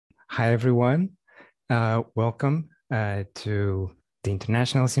Hi, everyone. Welcome to the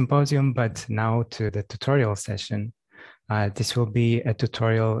International Symposium, but now to the tutorial session. This will be a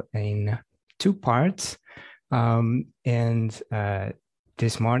tutorial in two parts. This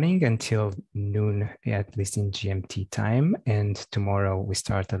morning until noon, at least in GMT time, and tomorrow we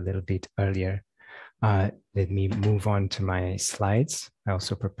start a little bit earlier. Let me move on to my slides. I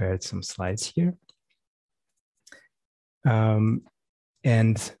also prepared some slides here.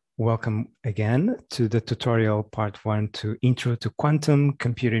 And welcome again to the tutorial part 1 to Intro to Quantum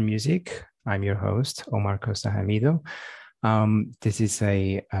Computer Music. I'm your host, Omar Costa Hamido. This is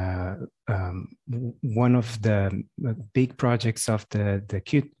one of the big projects of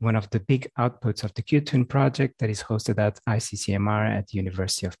one of the big outputs of the QTune project that is hosted at ICCMR at the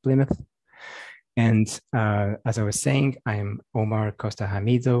University of Plymouth. And as I was saying, I'm Omar Costa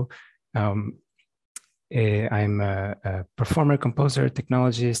Hamido. I'm a performer, composer,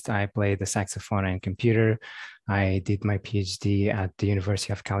 technologist. I play the saxophone and computer. I did my PhD at the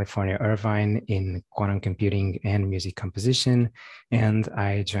University of California, Irvine in quantum computing and music composition. And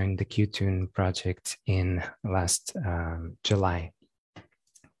I joined the QTune project in last July.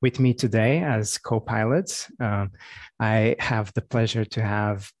 With me today as co-pilots, I have the pleasure to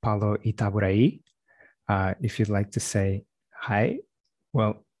have Paulo Itaburai. If you'd like to say hi,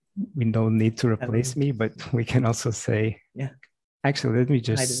 well, we don't need to replace me, but we can also say, yeah. Actually, let me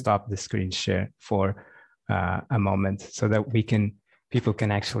just stop the screen share for a moment so that people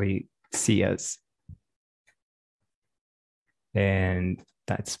can actually see us. And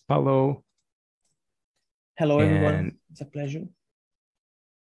that's Paulo. Hello, everyone. It's a pleasure.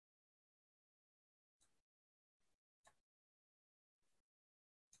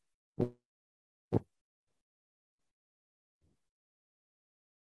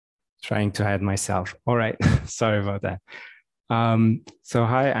 Trying to hide myself. All right, sorry about that. So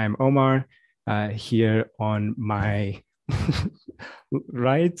hi, I'm Omar. Here on my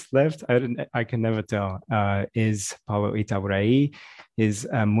right, left, I can never tell, is Paulo Itaburai. Is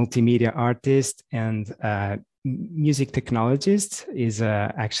a multimedia artist and music technologist, is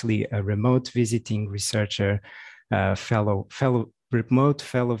actually a remote visiting researcher, remote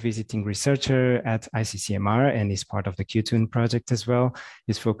fellow visiting researcher at ICCMR and is part of the QTune project as well.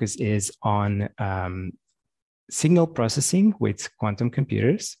 His focus is on signal processing with quantum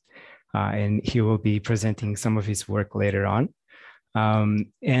computers, and he will be presenting some of his work later on.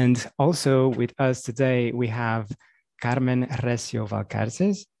 And also with us today, we have Carmen Recio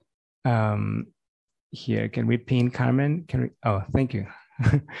Valcarces. Here, can we pin Carmen? Oh, thank you.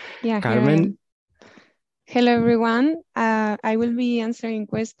 Yeah, Carmen. Hello, everyone. I will be answering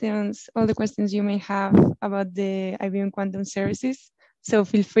questions, all the questions you may have about the IBM Quantum Services. So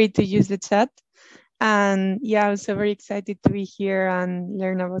feel free to use the chat. And yeah, I'm so very excited to be here and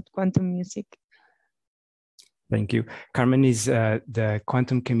learn about quantum music. Thank you. Carmen is the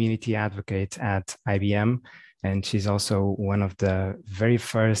quantum community advocate at IBM. And she's also one of the very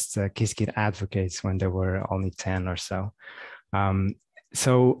first Qiskit advocates when there were only 10 or so.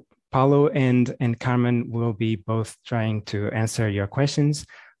 So Paulo and Carmen will be both trying to answer your questions.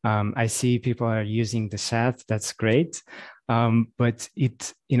 I see people are using the chat. That's great. But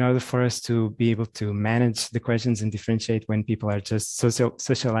in order for us to be able to manage the questions and differentiate when people are just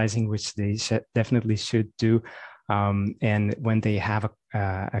socializing, which they definitely should do, and when they have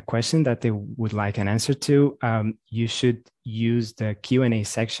a question that they would like an answer to, you should use the Q&A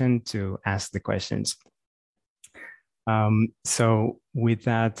section to ask the questions. So with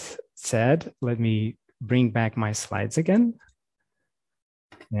that said, let me bring back my slides again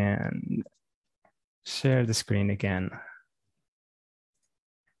and share the screen again.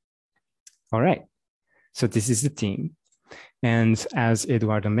 All right, so this is the team. And as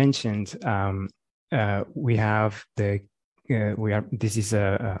Eduardo mentioned, we have this is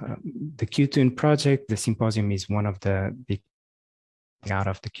the QTune project. The symposium is one of the big out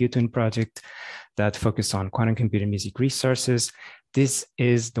of the QTune project that focus on quantum computer music resources. This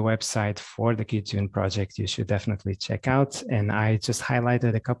is the website for the QTune project. You should definitely check out. And I just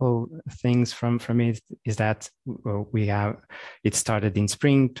highlighted a couple things from it, is that it started in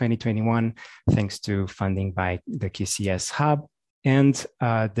spring 2021, thanks to funding by the QCS Hub. And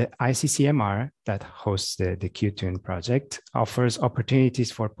the ICCMR that hosts the QTune project offers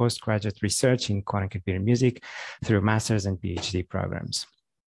opportunities for postgraduate research in quantum computer music through master's and PhD programs.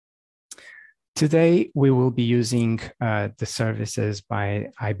 Today, we will be using the services by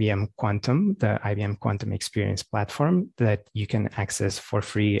IBM Quantum, the IBM Quantum Experience platform that you can access for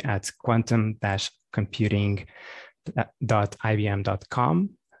free at quantum-computing.ibm.com.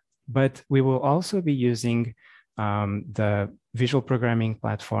 But we will also be using the visual programming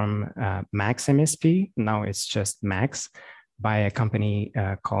platform MaxMSP. Now it's just Max, by a company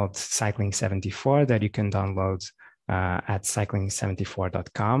called Cycling74 that you can download at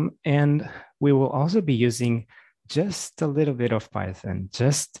cycling74.com. And we will also be using just a little bit of Python,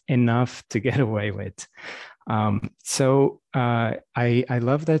 just enough to get away with. So I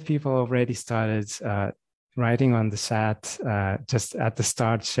love that people already started writing on the chat just at the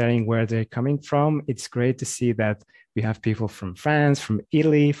start, sharing where they're coming from. It's great to see that we have people from France, from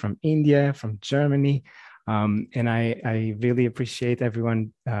Italy, from India, from Germany. And I really appreciate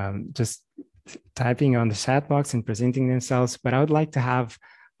everyone just typing on the chat box and presenting themselves. But I would like to have,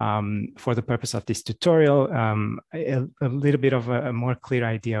 for the purpose of this tutorial, a little bit of a more clear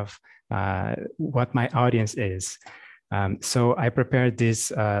idea of what my audience is. So I prepared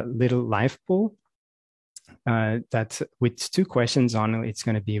this little live poll that with 2 questions on it. It's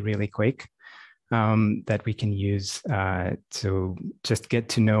going to be really quick, that we can use to just get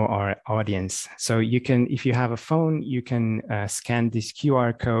to know our audience. So you can, if you have a phone, you can scan this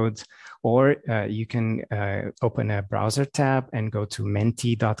QR code, or you can open a browser tab and go to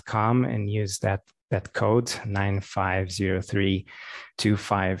menti.com and use that code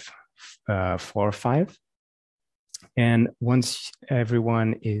 95032545. And once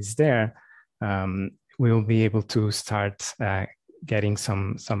everyone is there, we'll be able to start getting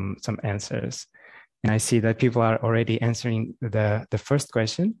some answers. And I see that people are already answering the first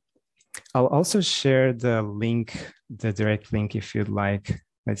question. I'll also share the link, the direct link, if you'd like.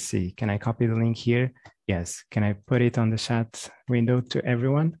 Let's see, can I copy the link here? Yes, can I put it on the chat window to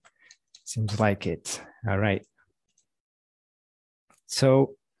everyone? Seems like it. All right.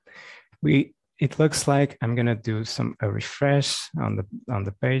 So it looks like I'm gonna do a refresh on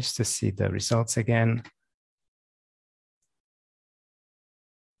the page to see the results again.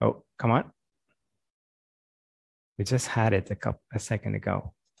 Oh, come on. We just had it a second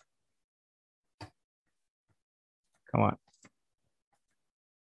ago. Come on.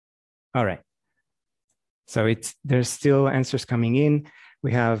 All right. So there's still answers coming in.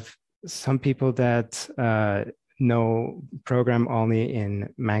 We have some people that know program only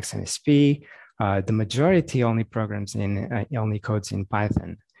in MaxMSP. The majority only programs only codes in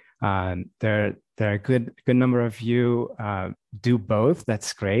Python. There are a good number of you do both.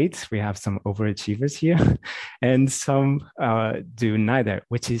 That's great. We have some overachievers here, and some do neither,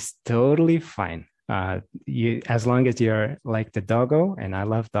 which is totally fine. As long as you're like the doggo, and I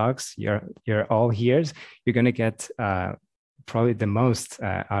love dogs, you're all ears, you're gonna get probably the most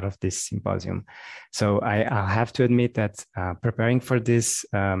out of this symposium. So I'll have to admit that preparing for this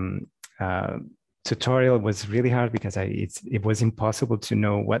tutorial was really hard, because it was impossible to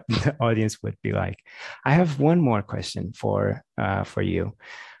know what the audience would be like. I have one more question for you,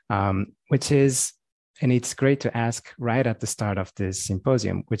 which is, and it's great to ask right at the start of this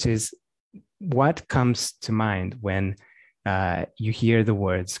symposium, which is, what comes to mind when you hear the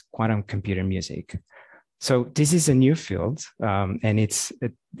words quantum computer music? So this is a new field, and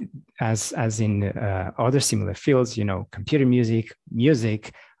as in other similar fields, computer music,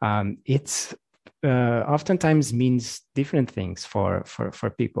 it's oftentimes means different things for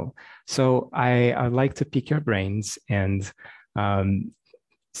people. So I'd like to pick your brains and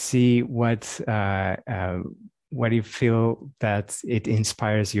see what you feel that it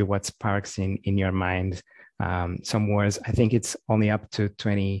inspires you, what sparks in your mind. Some words, I think it's only up to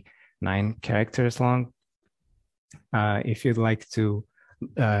 29 characters long. If you'd like to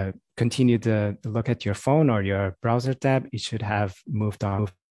continue to look at your phone or your browser tab, it should have moved on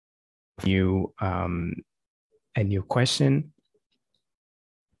a new question.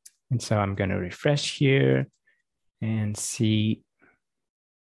 And so I'm going to refresh here and see.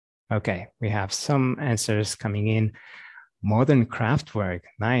 Okay, we have some answers coming in. Modern craftwork,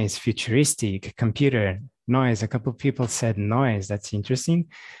 nice. Futuristic, computer, noise. A couple of people said noise. That's interesting.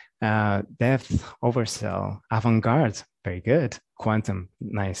 Depth, oversell, avant-garde, very good. Quantum,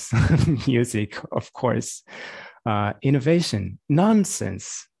 nice. Music, of course. Innovation,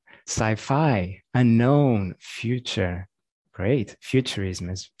 nonsense. Sci-fi, unknown, future, great. Futurism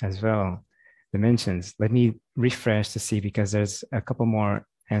as well. Dimensions. Let me refresh to see, because there's a couple more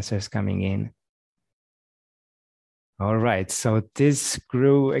answers coming in. All right, so this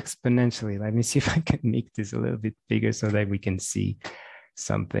grew exponentially. Let me see if I can make this a little bit bigger so that we can see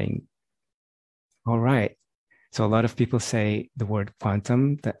something. All right, so a lot of people say the word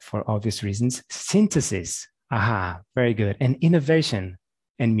quantum, that for obvious reasons. Synthesis, aha, very good. And innovation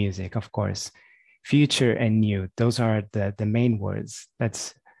and music, of course. Future and new, those are the main words.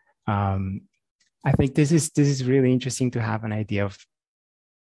 That's, I think this is really interesting to have an idea of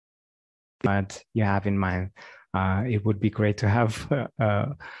what you have in mind. It would be great to have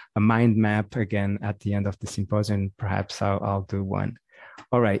a mind map again at the end of the symposium. Perhaps I'll do one.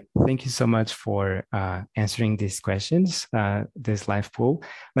 All right, thank you so much for answering these questions, this live pool.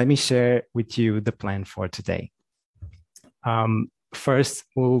 Let me share with you the plan for today. First,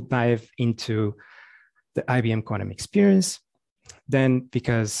 we'll dive into the IBM Quantum Experience. Then,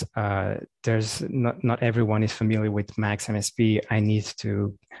 because there's not everyone is familiar with MaxMSP, I need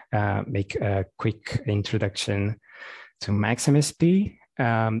to make a quick introduction to MaxMSP.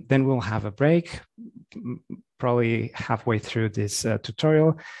 Then we'll have a break, probably halfway through this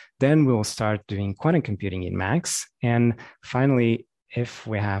tutorial. Then we'll start doing quantum computing in Max. And finally, if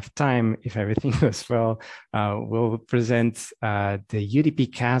we have time, if everything goes well, we'll present the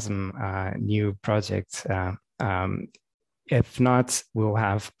UDP Chasm new project. If not, we'll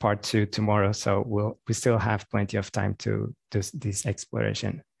have part 2 tomorrow. So we still have plenty of time to do this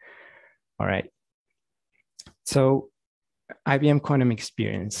exploration. All right. So IBM Quantum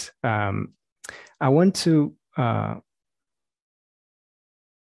Experience. I want to,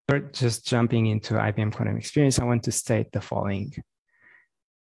 just jumping into IBM Quantum Experience, I want to state the following.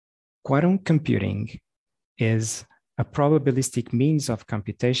 Quantum computing is a probabilistic means of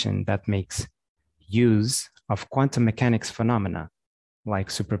computation that makes use of quantum mechanics phenomena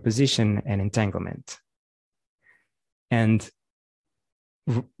like superposition and entanglement. And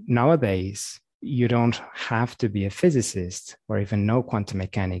nowadays, you don't have to be a physicist or even know quantum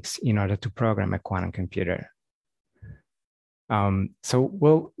mechanics in order to program a quantum computer. So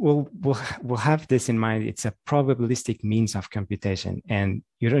we'll have this in mind. It's a probabilistic means of computation, and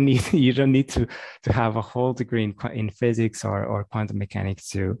you don't need to have a whole degree in physics or quantum mechanics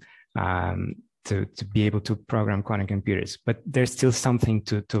to be able to program quantum computers. But there's still something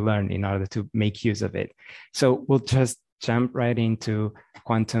to learn in order to make use of it. So we'll just jump right into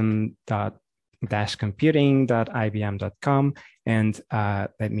quantum-computing.ibm.com. And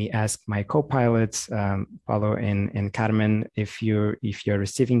let me ask my co-pilots, Paulo and Carmen, if you're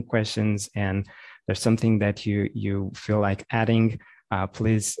receiving questions and there's something that you feel like adding,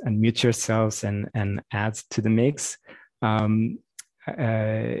 please unmute yourselves and add to the mix. And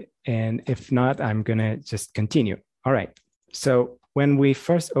if not, I'm gonna just continue. All right, so when we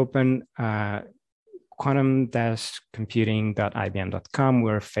first open quantum-computing.ibm.com,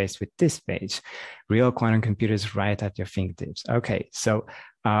 we're faced with this page, real quantum computers right at your fingertips. Okay, so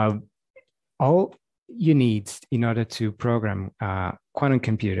all you need in order to program quantum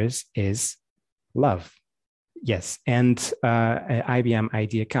computers is love. Yes, and an IBM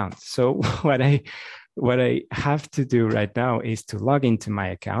ID account. So what I have to do right now is to log into my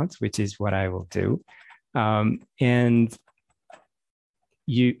account, which is what I will do. And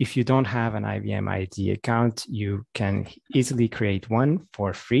if you don't have an IBM ID account, you can easily create one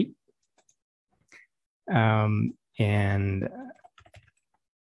for free. And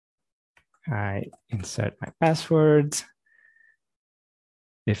I insert my password.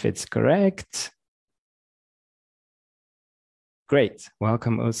 If it's correct, great,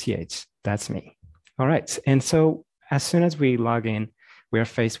 welcome OCH, that's me. All right, and so as soon as we log in, we are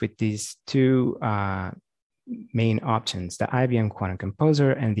faced with these two main options, the IBM Quantum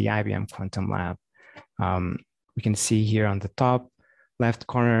Composer and the IBM Quantum Lab. We can see here on the top left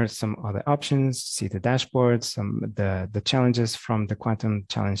corner some other options, see the dashboard, the challenges from the Quantum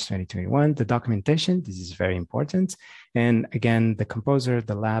Challenge 2021, the documentation, this is very important, and again, the Composer,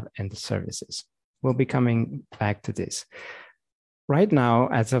 the Lab, and the services. We'll be coming back to this. Right now,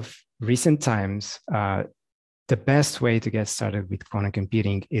 as of recent times, the best way to get started with quantum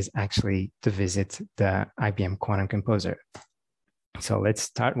computing is actually to visit the IBM Quantum Composer. So let's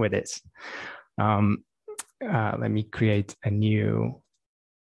start with this. Let me create a new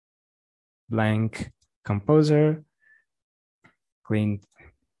blank composer, clean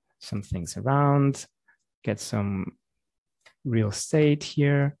some things around, get some real estate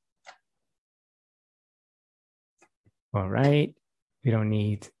here. All right, we don't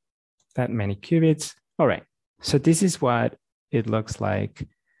need that many qubits. All right. So this is what it looks like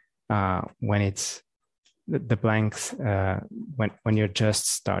when it's the blanks, when you're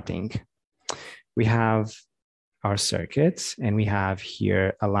just starting. We have our circuits, and we have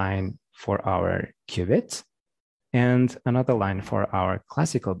here a line for our qubits and another line for our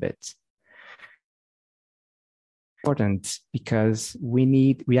classical bits. Important because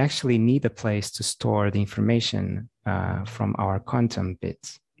we actually need a place to store the information from our quantum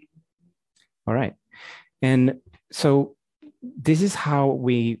bits. All right. And so this is how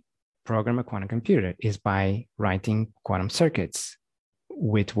we program a quantum computer, is by writing quantum circuits.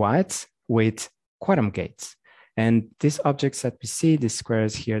 With what? With quantum gates. And these objects that we see, these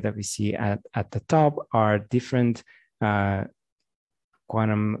squares here that we see at the top, are different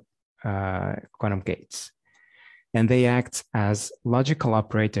quantum gates. And they act as logical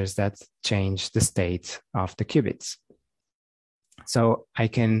operators that change the state of the qubits. So I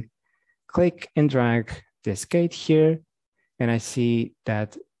can click and drag this gate here, and I see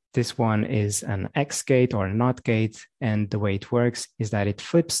that this one is an X gate or a NOT gate. And the way it works is that it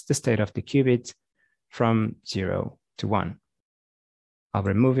flips the state of the qubit from 0 to 1. I'll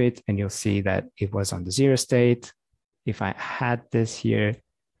remove it, and you'll see that it was on the 0 state. If I had this here,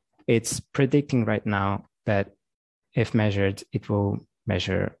 it's predicting right now that if measured, it will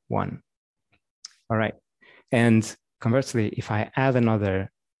measure 1. All right. And conversely, if I add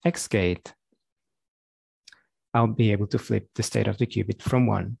another X gate, I'll be able to flip the state of the qubit from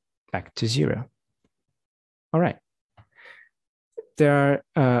 1 back to 0. All right. There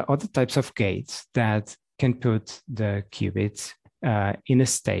are other types of gates that can put the qubits in a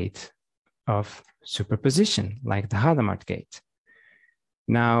state of superposition, like the Hadamard gate.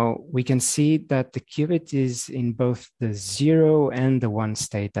 Now, we can see that the qubit is in both the 0 and the 1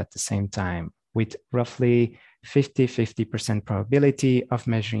 state at the same time, with roughly 50% probability of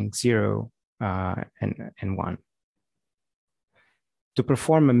measuring 0 and 1. To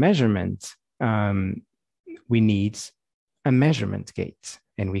perform a measurement, we need a measurement gate,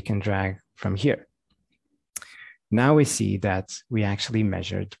 and we can drag from here. Now we see that we actually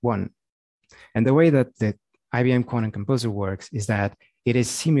measured 1. And the way that the IBM Quantum Composer works is that it is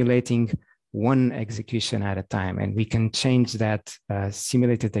simulating 1 execution at a time, and we can change that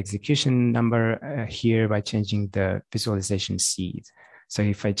simulated execution number here by changing the visualization seed. So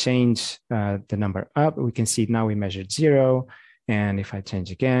if I change the number up, we can see now we measured 0, and if I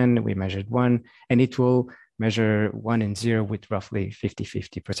change again, we measured 1, and it will measure 1 and 0 with roughly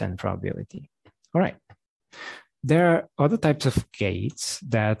 50% probability. All right. There are other types of gates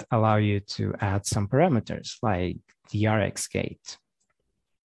that allow you to add some parameters, like the RX gate.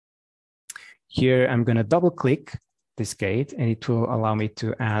 Here, I'm going to double click this gate, and it will allow me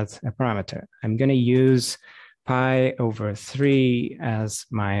to add a parameter. I'm going to use pi/3 as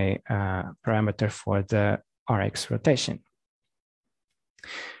my parameter for the RX rotation.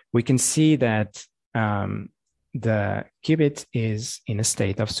 We can see that the qubit is in a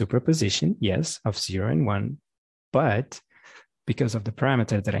state of superposition, yes, of 0 and 1, but because of the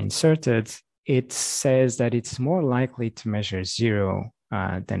parameter that I inserted, it says that it's more likely to measure 0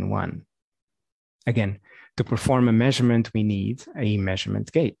 than 1. Again, to perform a measurement, we need a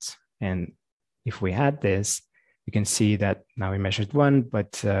measurement gate. And if we add this, you can see that now we measured 1,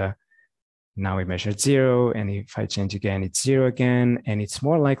 but now we measured 0. And if I change again, it's 0 again. And it's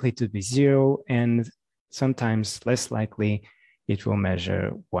more likely to be 0. And sometimes less likely it will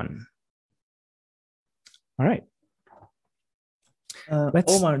measure 1. All right.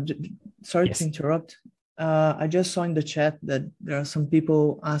 Omar, sorry Yes. to interrupt. I just saw in the chat that there are some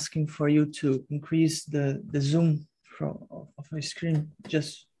people asking for you to increase the zoom of my screen,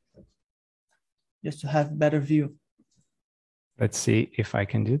 just to have better view. Let's see if I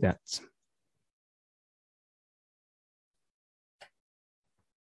can do that.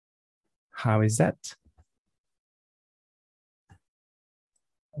 How is that?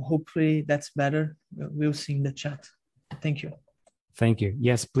 Hopefully that's better. We'll see in the chat. Thank you. Thank you.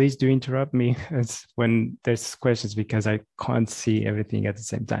 Yes, please do interrupt me when there's questions, because I can't see everything at the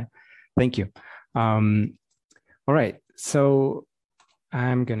same time. Thank you. All right, so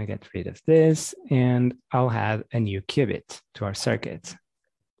I'm going to get rid of this, and I'll add a new qubit to our circuit.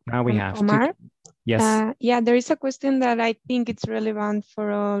 Now we have Omar? Yes. Yeah, there is a question that I think it's relevant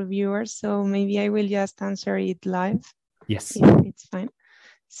for all viewers, so maybe I will just answer it live. Yes. If it's fine.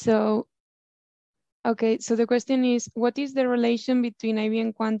 So, okay, so the question is, what is the relation between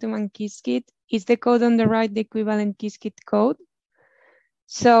IBM Quantum and Qiskit? Is the code on the right the equivalent Qiskit code?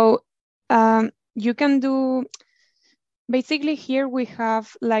 So you can do, basically here we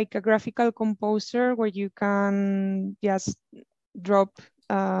have like a graphical composer where you can just drop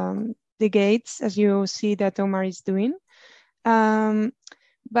the gates, as you see that Omar is doing. And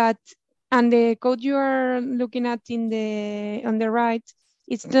the code you are looking at on the right,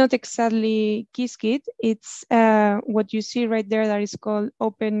 it's not exactly Qiskit. It's what you see right there that is called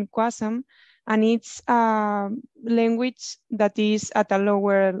OpenQASM, and it's a language that is at a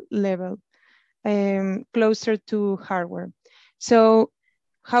lower level, closer to hardware. So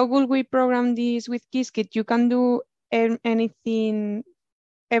how will we program this with Qiskit? You can do anything,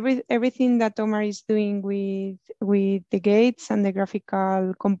 everything that Omar is doing with the gates and the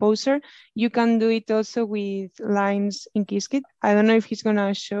graphical composer. You can do it also with lines in Qiskit. I don't know if he's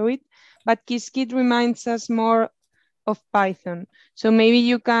gonna show it, but Qiskit reminds us more of Python. So maybe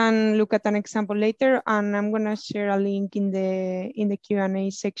you can look at an example later, and I'm gonna share a link in the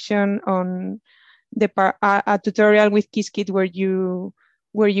Q&A section on a tutorial with Qiskit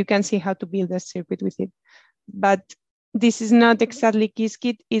where you can see how to build a circuit with it. But this is not exactly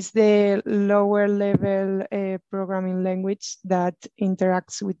Qiskit, it's the lower level programming language that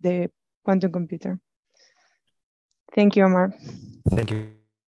interacts with the quantum computer. Thank you, Omar. Thank you.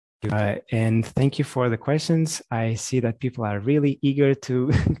 And thank you for the questions. I see that people are really eager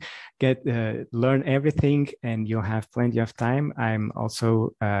to learn everything, and you'll have plenty of time. I'm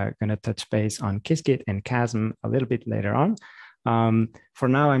also going to touch base on Qiskit and QASM a little bit later on. For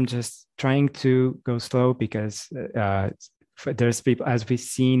now, I'm just trying to go slow because there's people, as we've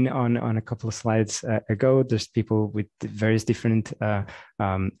seen on a couple of slides ago, there's people with various different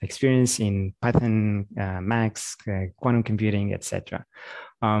experience in Python, Max, quantum computing, etc.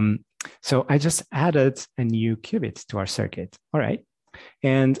 So I just added a new qubit to our circuit. All right.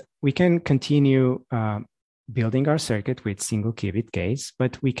 And we can continue building our circuit with single qubit gates,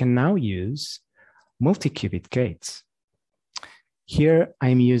 but we can now use multi-qubit gates. Here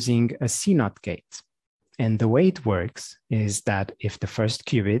I'm using a CNOT gate. And the way it works is that if the first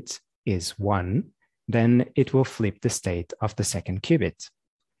qubit is 1, then it will flip the state of the second qubit.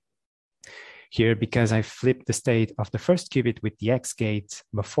 Here, because I flipped the state of the first qubit with the X gate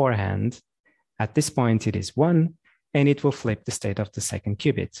beforehand, at this point it is 1, and it will flip the state of the second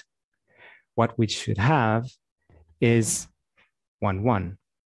qubit. What we should have is 1, 1.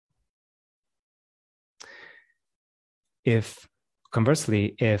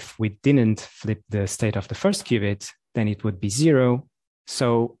 Conversely, if we didn't flip the state of the first qubit, then it would be 0.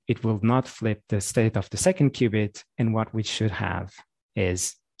 So it will not flip the state of the second qubit, and what we should have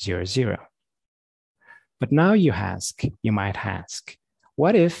is 0, 0. But now you might ask,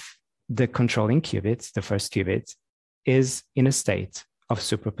 what if the controlling qubit, the first qubit, is in a state of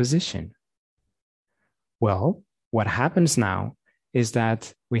superposition? Well, what happens now is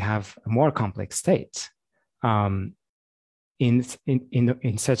that we have a more complex state in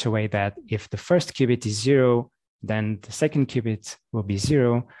such a way that if the first qubit is 0, then the second qubit will be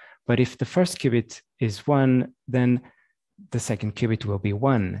 0. But if the first qubit is 1, then the second qubit will be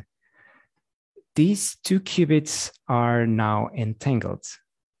 1. These two qubits are now entangled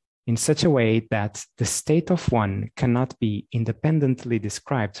in such a way that the state of one cannot be independently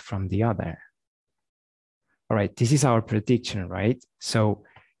described from the other. All right, this is our prediction, right? So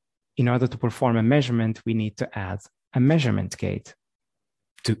in order to perform a measurement, we need to add a measurement gate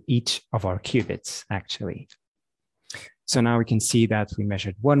to each of our qubits, actually. So now we can see that we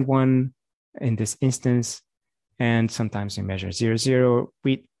measured 1, 1 in this instance, and sometimes we measure 0, 0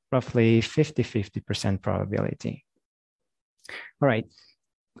 with roughly 50% probability. All right,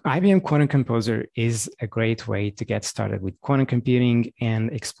 IBM Quantum Composer is a great way to get started with quantum computing and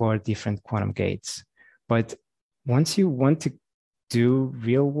explore different quantum gates. But once you want to do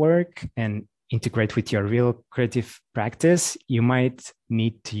real work and integrate with your real creative practice, you might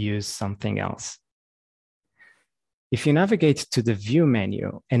need to use something else. If you navigate to the View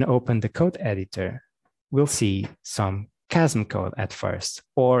menu and open the code editor, we'll see some QASM code at first,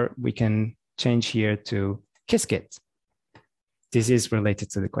 or we can change here to Qiskit. This is related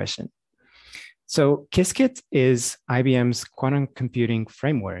to the question. So Qiskit is IBM's quantum computing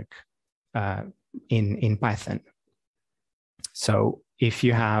framework in Python. So if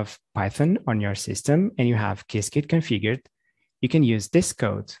you have Python on your system and you have Qiskit configured, you can use this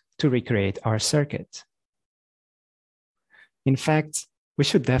code to recreate our circuit. In fact, we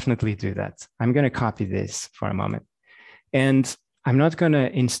should definitely do that. I'm going to copy this for a moment. And I'm not going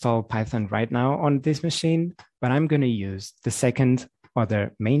to install Python right now on this machine, but I'm going to use the second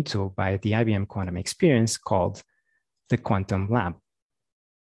other main tool by the IBM Quantum Experience called the Quantum Lab.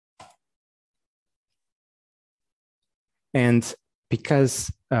 And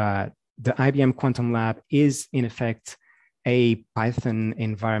because the IBM Quantum Lab is in effect a Python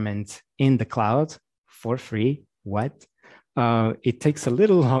environment in the cloud for free, it takes a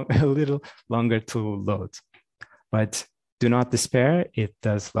little longer to load, but do not despair, it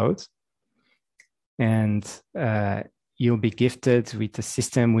does load. And you'll be gifted with a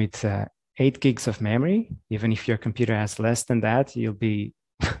system with 8 gigs of memory. Even if your computer has less than that, you'll be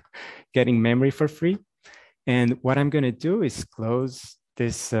getting memory for free. And what I'm going to do is close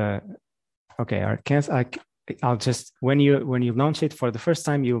this. I'll just, when you launch it for the first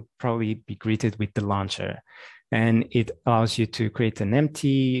time, you'll probably be greeted with the launcher. And it allows you to create an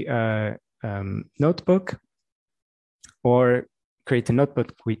empty notebook or create a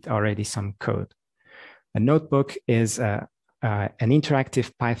notebook with already some code. A notebook is a an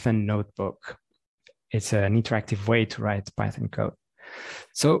interactive Python notebook. It's an interactive way to write Python code.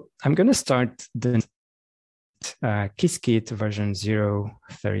 So I'm going to start the Qiskit version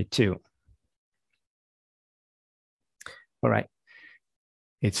 0.32. All right,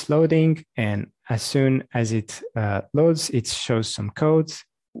 it's loading, and as soon as it loads, it shows some code.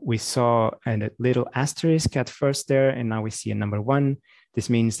 We saw a little asterisk at first there, and now we see a number 1. This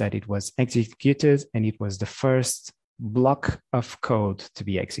means that it was executed, and it was the first block of code to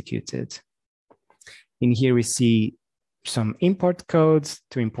be executed. In here, we see some import codes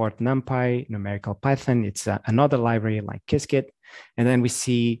to import NumPy, numerical Python. It's another library like Qiskit. And then we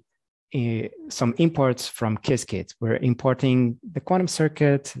see some imports from Qiskit. We're importing the quantum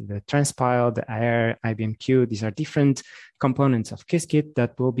circuit, the transpile, the IR, IBM Q. These are different components of Qiskit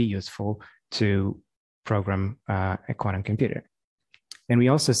that will be useful to program a quantum computer. And we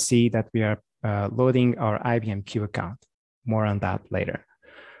also see that we are loading our IBM Q account. More on that later.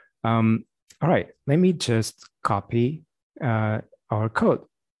 All right, let me just copy our code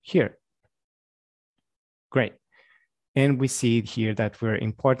here. Great. And we see here that we're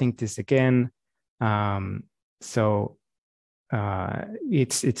importing this again. It's going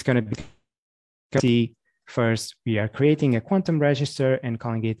to be, first, we are creating a quantum register and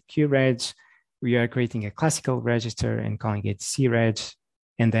calling it QReg. We are creating a classical register and calling it CReg.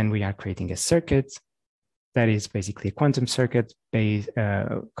 And then we are creating a circuit that is basically a quantum circuit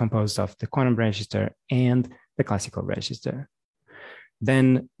composed of the quantum register and the classical register.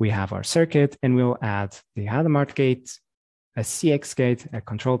 Then we have our circuit, and we'll add the Hadamard gate, a CX gate, a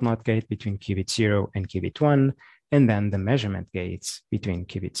controlled NOT gate between qubit 0 and qubit 1, and then the measurement gates between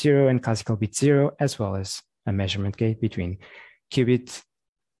qubit 0 and classical bit 0, as well as a measurement gate between qubit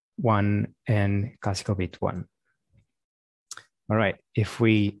 1 and classical bit 1. All right, if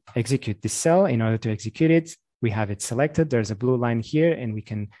we execute this cell, in order to execute it, we have it selected. There's a blue line here, and we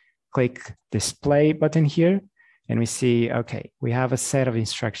can click this play button here, and we see, okay, we have a set of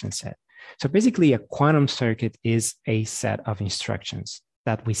instruction set. So basically, a quantum circuit is a set of instructions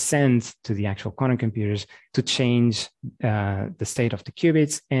that we send to the actual quantum computers to change the state of the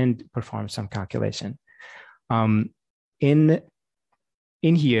qubits and perform some calculation. In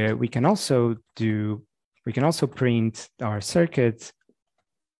here, we can also print our circuit,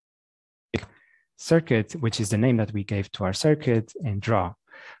 which is the name that we gave to our circuit, and draw.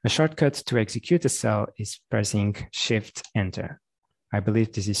 A shortcut to execute a cell is pressing Shift-Enter. I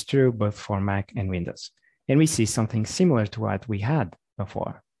believe this is true both for Mac and Windows. And we see something similar to what we had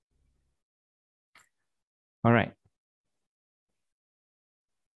before. All right.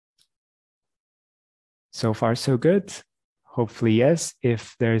 So far, so good. Hopefully, yes.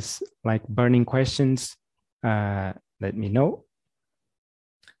 If there's like burning questions, let me know.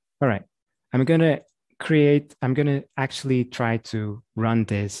 All right. I'm gonna actually try to run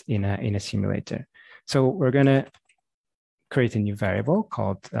this in a simulator. So we're gonna create a new variable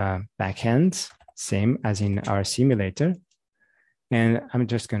called backend, same as in our simulator. And I'm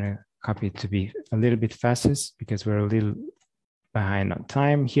just gonna copy it to be a little bit fastest because we're a little behind on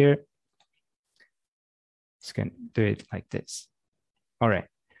time here. Just gonna do it like this. All right.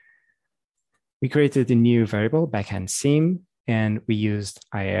 We created a new variable, backend sim, and we used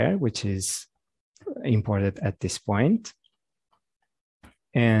IR, which is imported at this point.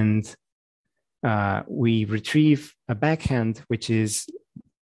 And we retrieve a backend, which is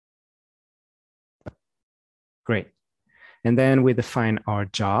great. And then we define our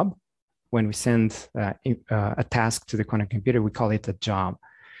job. When we send a task to the quantum computer, we call it a job.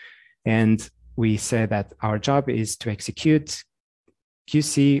 And we say that our job is to execute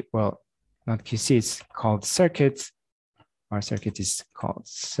QC, well, not QC, it's called circuit. Our circuit is called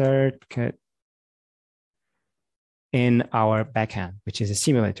circuit in our backend, which is a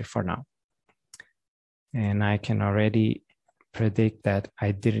simulator for now. And I can already predict that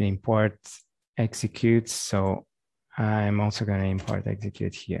I didn't import execute, so I'm also going to import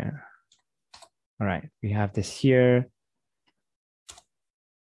execute here. All right, we have this here.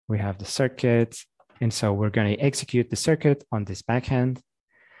 We have the circuit, and so we're going to execute the circuit on this backend.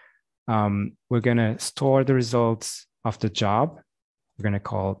 We're going to store the results of the job. We're going to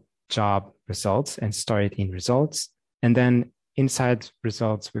call job results and store it in results. And then inside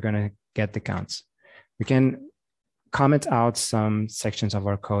results, we're going to get the counts. We can comment out some sections of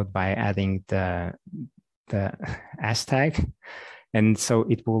our code by adding the hashtag. And so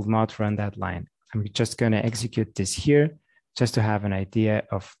it will not run that line. I'm just going to execute this here just to have an idea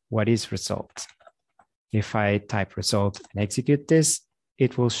of what is result. If I type result and execute this,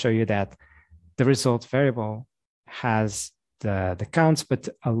 it will show you that the result variable has the counts, but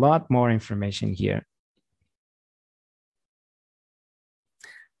a lot more information here.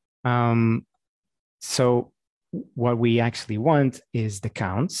 So what we actually want is the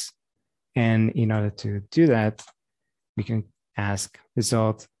counts. And in order to do that, we can ask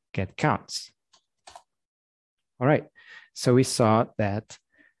result get counts. All right, so we saw that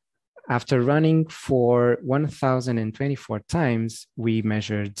after running for 1,024 times, we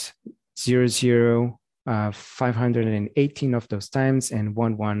measured 0, 0, 518 of those times and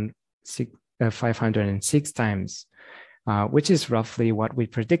 506 times, which is roughly what we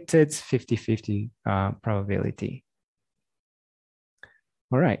predicted, 50-50 probability.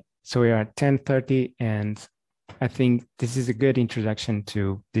 All right, so we are at 10:30, and I think this is a good introduction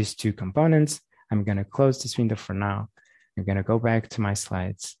to these two components. I'm gonna close this window for now. I'm gonna go back to my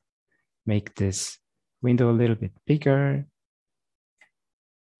slides, make this window a little bit bigger.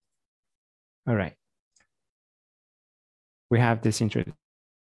 All right. We have this introduction.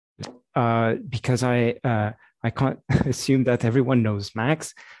 Because I can't assume that everyone knows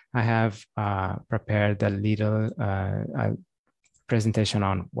Max, I have prepared a little presentation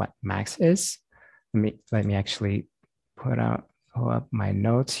on what Max is. Let me actually pull up my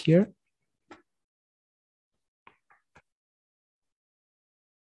notes here.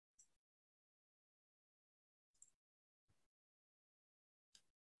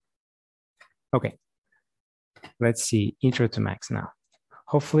 Okay, let's see, intro to Max now.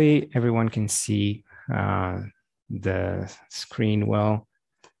 Hopefully everyone can see the screen well,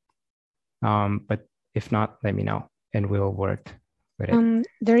 but if not, let me know and we'll work with it.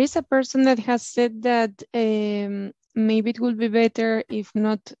 There is a person that has said that maybe it would be better if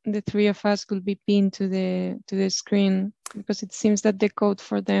not the three of us could be pinned to the screen, because it seems that the code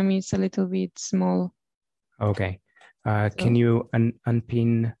for them is a little bit small. Okay, can you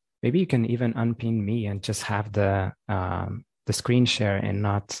unpin? Maybe you can even unpin me and just have the screen share and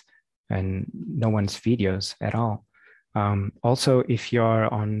no one's videos at all. Also, if you're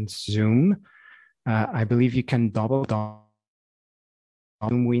on Zoom, I believe you can double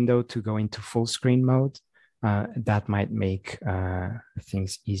Zoom window to go into full screen mode. That might make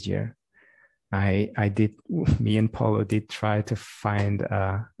things easier. Me and Paulo did try to find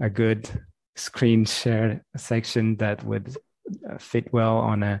a good screen share section that would fit well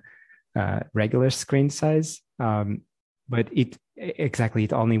on a regular screen size. But it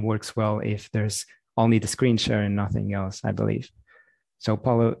only works well if there's only the screen share and nothing else, I believe. So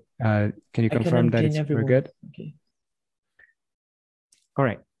Paulo, can you confirm that it's very good? Okay. All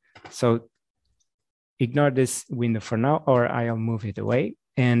right, so ignore this window for now, or I'll move it away.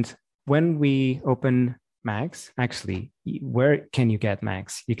 And when we open Max, actually, where can you get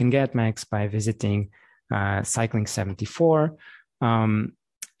Max? You can get Max by visiting Cycling 74.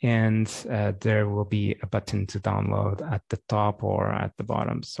 And there will be a button to download at the top or at the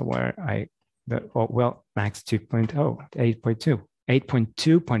bottom. So where Max 2.0, 8.2,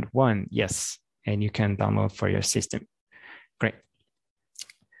 8.2.1, yes. And you can download for your system. Great.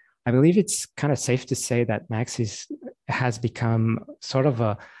 I believe it's kind of safe to say that Max has become sort of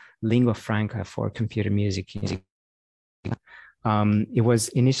a lingua franca for computer music. It was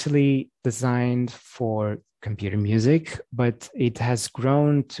initially designed for computer music, but it has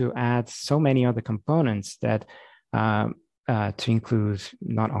grown to add so many other components that to include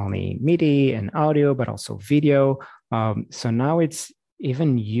not only MIDI and audio, but also video. So now it's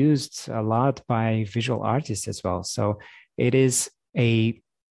even used a lot by visual artists as well. So it is a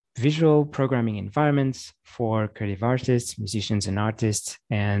visual programming environment for creative artists, musicians, and artists,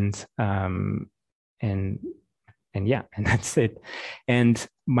 and yeah, and that's it. And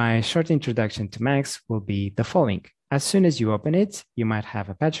my short introduction to Max will be the following. As soon as you open it, you might have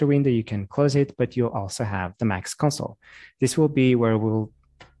a patcher window, you can close it, but you'll also have the Max console. This will be where we'll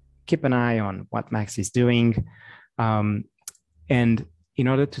keep an eye on what Max is doing. And in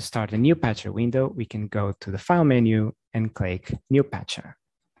order to start a new patcher window, we can go to the File menu and click New Patcher.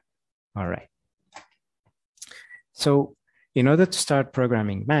 All right. So in order to start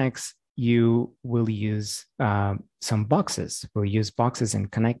programming Max, you will use some boxes. We'll use boxes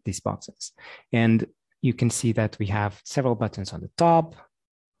and connect these boxes. And you can see that we have several buttons on the top,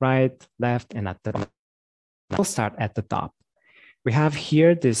 right, left, and at the bottom. We'll start at the top. We have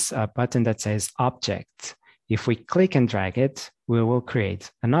here this button that says Object. If we click and drag it, we will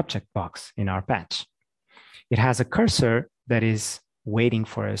create an object box in our patch. It has a cursor that is waiting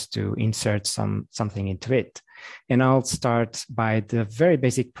for us to insert something into it. And I'll start by the very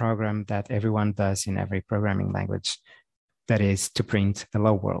basic program that everyone does in every programming language, that is to print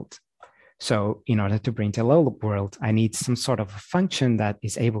hello world. So in order to print hello world, I need some sort of a function that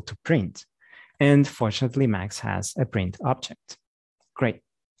is able to print. And fortunately, Max has a print object. Great.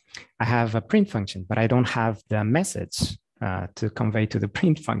 I have a print function, but I don't have the message to convey to the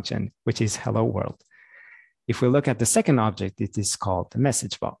print function, which is hello world. If we look at the second object, it is called the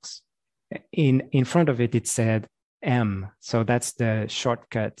message box. In front of it, it said M. So that's the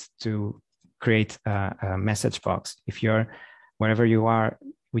shortcut to create a message box. If you're wherever you are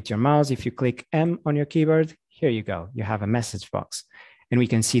with your mouse, if you click M on your keyboard, here you go, you have a message box. And we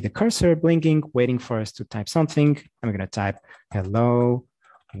can see the cursor blinking, waiting for us to type something. I'm going to type hello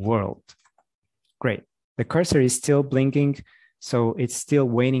world. Great. The cursor is still blinking, so it's still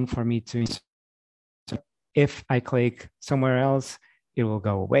waiting for me to. If I click somewhere else, it will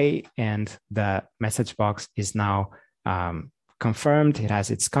go away, and the message box is now confirmed. It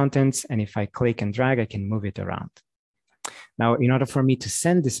has its contents, and if I click and drag, I can move it around. Now, in order for me to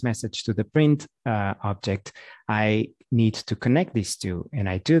send this message to the print object, I need to connect these two, and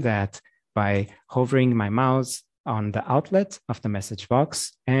I do that by hovering my mouse on the outlet of the message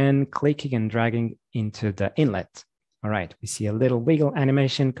box and clicking and dragging into the inlet. All right, we see a little wiggle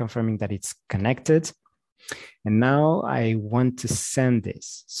animation confirming that it's connected. And now I want to send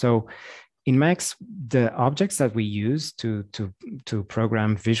this. So in Max, the objects that we use to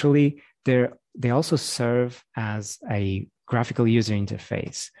program visually, they also serve as a graphical user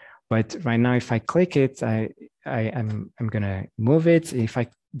interface. But right now, if I click it, I'm going to move it. If I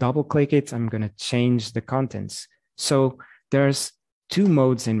double click it, I'm going to change the contents. So there's two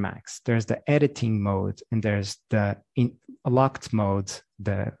modes in Max. There's the editing mode, and there's the locked mode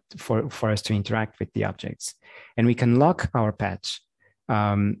for us to interact with the objects. And we can lock our patch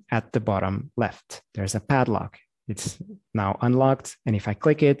at the bottom left. There's a padlock. It's now unlocked. And if I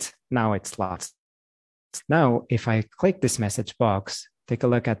click it, now it's locked. Now, if I click this message box, take a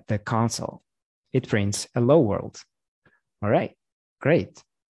look at the console. It prints hello world. All right, great.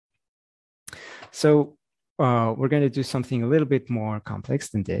 So we're going to do something a little bit more complex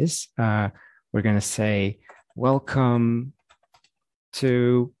than this. We're going to say, welcome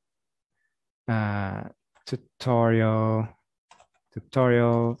to tutorial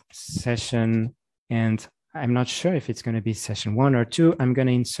session. And I'm not sure if it's going to be session 1 or 2. I'm going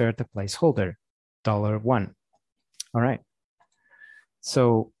to insert a placeholder, $1. All right.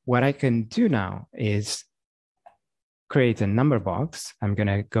 So what I can do now is create a number box. I'm going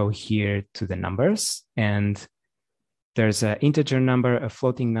to go here to the numbers, and there's an integer number, a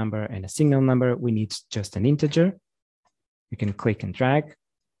floating number, and a signal number. We need just an integer. We can click and drag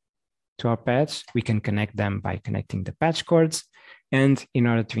to our patch. We can connect them by connecting the patch cords. And in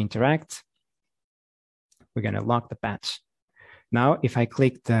order to interact, we're going to lock the patch. Now, if I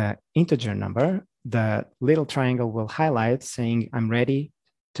click the integer number, the little triangle will highlight saying I'm ready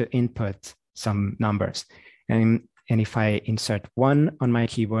to input some numbers. And if I insert 1 on my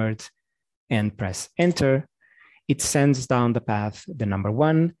keyboard and press enter, it sends down the path the number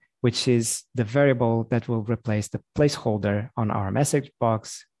 1, which is the variable that will replace the placeholder on our message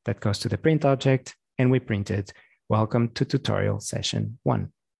box that goes to the print object. And we printed, welcome to tutorial session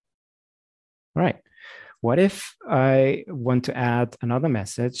 1. All right. What if I want to add another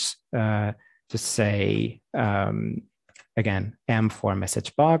message to say, again, M for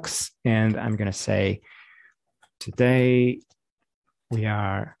message box, and I'm going to say, today we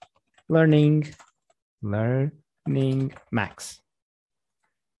are learning Max.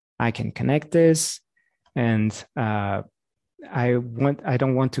 I can connect this, and I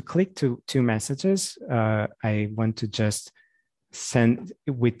don't want to click to two messages. I want to just send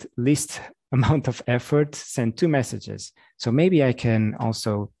with least amount of effort, send 2 messages. So maybe I can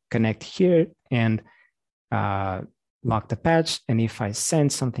also connect here and lock the patch. And if I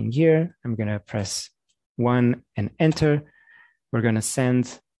send something here, I'm going to press 1 and enter. We're going to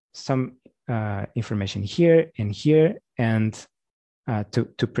send some information here and here and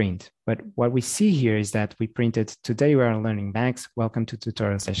to print. But what we see here is that we printed, today we are learning Max, welcome to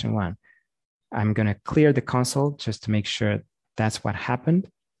tutorial session 1. I'm going to clear the console just to make sure that's what happened.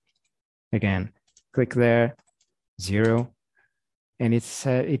 Again, click there, 0. And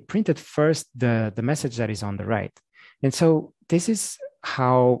it printed first the message that is on the right. And so this is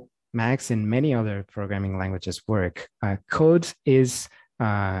how Max and many other programming languages work. Code is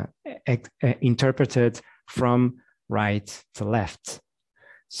interpreted from right to left.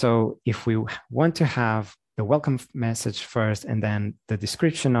 So if we want to have the welcome message first and then the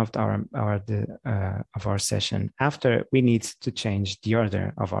description of our session after, we need to change the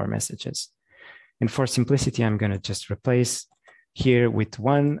order of our messages. And for simplicity, I'm going to just replace here with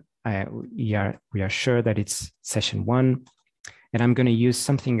 1. We are sure that it's session 1. And I'm going to use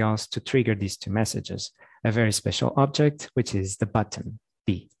something else to trigger these 2 messages, a very special object, which is the button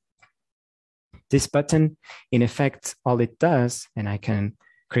B. This button, in effect, all it does, and I can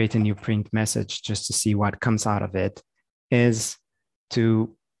create a new print message just to see what comes out of it. is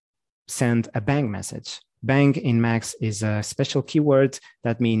to send a bang message. Bang in Max is a special keyword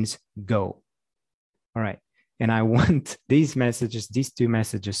that means go. All right. And I want these messages, these two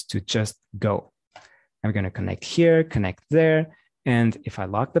messages, to just go. I'm going to connect here, connect there. And if I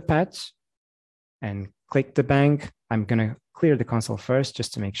lock the patch and click the bang, I'm going to clear the console first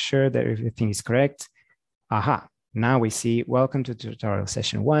just to make sure that everything is correct. Aha. Now we see, welcome to tutorial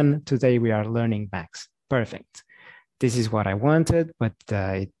session 1. Today we are learning Max. Perfect. This is what I wanted, but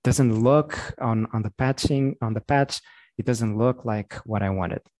it doesn't look on the patch, it doesn't look like what I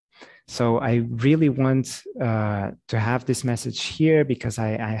wanted. So I really want to have this message here because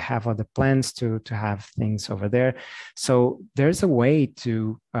I have other plans to have things over there. So there's a way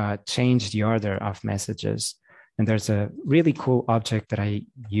to change the order of messages. And there's a really cool object that I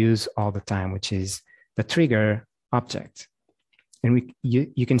use all the time, which is the trigger object. And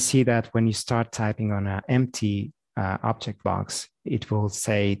you can see that when you start typing on an empty object box, it will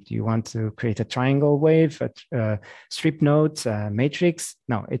say, do you want to create a triangle wave, a strip node, a matrix?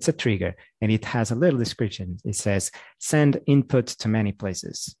 No, it's a trigger. And it has a little description. It says, send input to many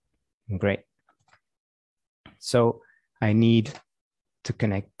places. Great. So I need to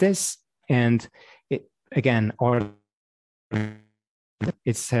connect this. And it, again, or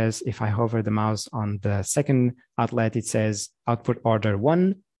it says, if I hover the mouse on the second outlet, it says output order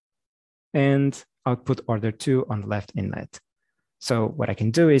 1 and output order 2 on the left inlet. So what I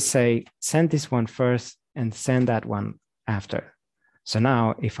can do is say, send this one first and send that one after. So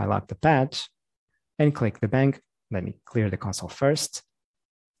now if I lock the patch and click the bang, let me clear the console first,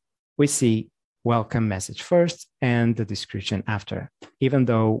 we see welcome message first and the description after, even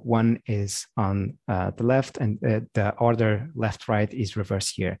though one is on the left and the order left-right is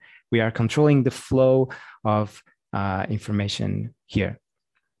reversed here. We are controlling the flow of information here.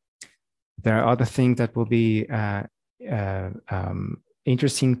 There are other things that will be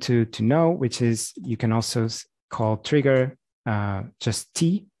interesting to know, which is you can also call trigger just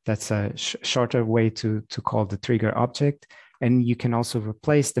T. That's a shorter way to call the trigger object. And you can also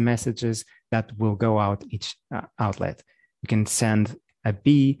replace the messages that will go out each outlet. You can send a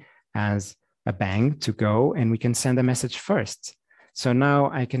B as a bang to go, and we can send a message first. So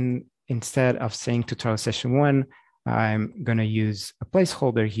now I can, instead of saying tutorial session 1, I'm going to use a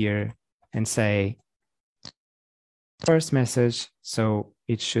placeholder here and say first message. So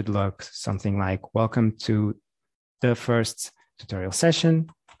it should look something like, welcome to the first tutorial session.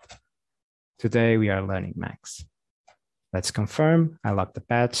 Today we are learning Max. Let's confirm. I lock the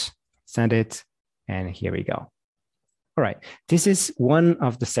patch, send it, and here we go. All right, this is one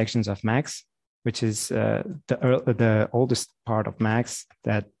of the sections of Max, which is the oldest part of Max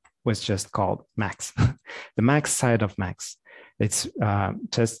that was just called Max, the Max side of Max. It's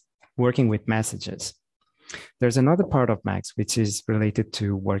just working with messages. There's another part of Max, which is related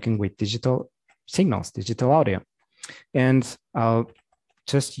to working with digital signals, digital audio. And I'll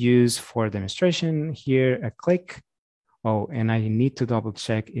just use for demonstration here a click. Oh, and I need to double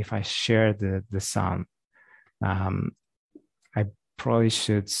check if I share the sound. I probably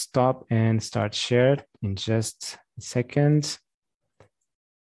should stop and start share in just a second.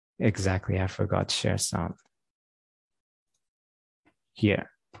 Exactly, I forgot share sound. Here,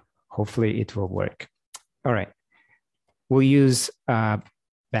 hopefully it will work. All right, we'll use a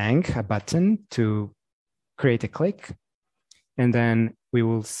bang, a button to create a click. And then we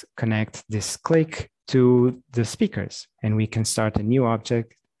will connect this click to the speakers, and we can start a new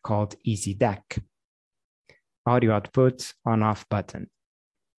object called Easy DAC. Audio output on/off button.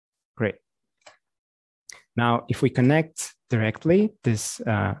 Great. Now, if we connect directly this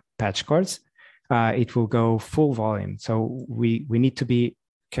patch cords, it will go full volume. So we need to be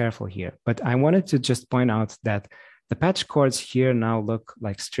careful here. But I wanted to just point out that the patch cords here now look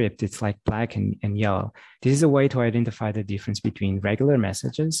like stripped. It's like black and yellow. This is a way to identify the difference between regular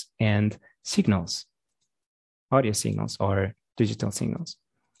messages and signals, audio signals or digital signals.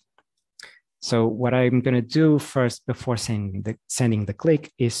 So what I'm going to do first before sending the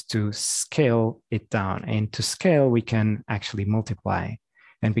click is to scale it down. And to scale, we can actually multiply.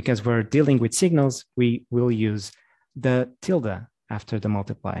 And because we're dealing with signals, we will use the tilde after the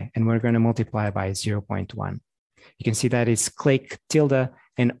multiply. And we're going to multiply by 0.1. You can see that it's click tilde,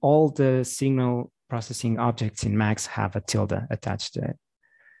 and all the signal processing objects in Max have a tilde attached to it.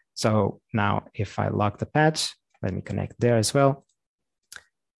 So now if I lock the patch, let me connect there as well.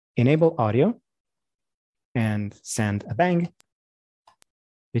 Enable audio and send a bang.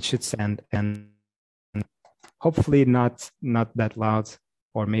 It should send, and hopefully not that loud,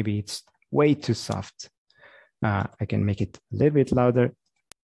 or maybe it's way too soft. I can make it a little bit louder.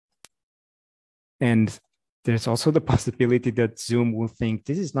 And there's also the possibility that Zoom will think,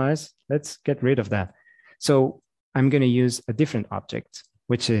 this is nice, let's get rid of that. So I'm going to use a different object,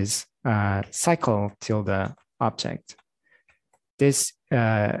 which is cycle tilde object. This,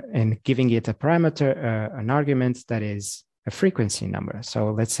 and giving it a parameter, an argument that is a frequency number.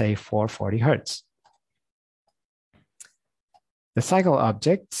 So let's say 440 Hertz. The cycle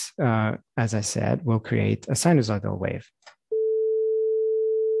object, as I said, will create a sinusoidal wave.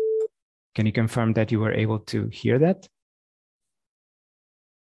 Can you confirm that you were able to hear that?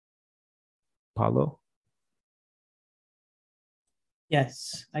 Paulo?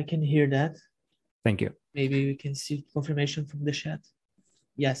 Yes, I can hear that. Thank you. Maybe we can see confirmation from the chat.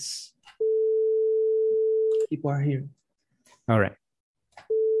 Yes. People are here. All right.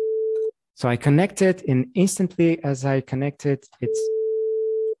 So I connect it, and instantly as I connect it, it's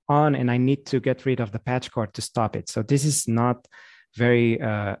on, and I need to get rid of the patch cord to stop it. So this is not very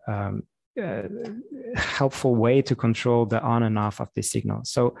helpful way to control the on and off of the signal.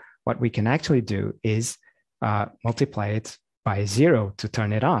 So what we can actually do is multiply it by 0 to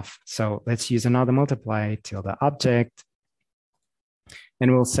turn it off. So let's use another multiply tilde object,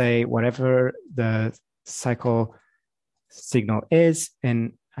 and we'll say whatever the cycle signal is,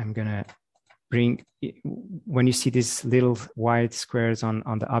 and I'm gonna bring, when you see these little white squares on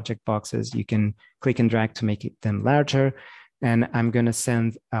the object boxes, you can click and drag to make them larger. And I'm gonna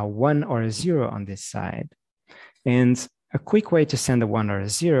send a 1 or a 0 on this side. And a quick way to send a 1 or a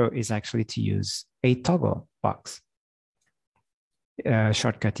 0 is actually to use a toggle box.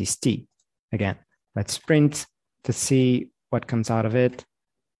 Shortcut is T. Again, let's print to see what comes out of it.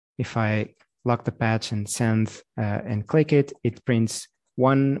 If I lock the patch and send and click it, it prints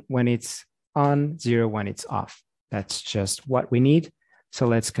 1 when it's on, 0 when it's off. That's just what we need. So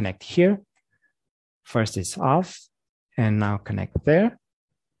let's connect here. First it's off, and now connect there.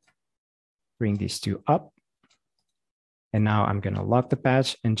 Bring these two up. And now I'm gonna lock the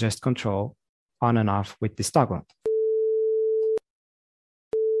patch and just control on and off with this toggle.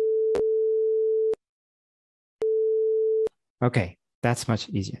 Okay, that's much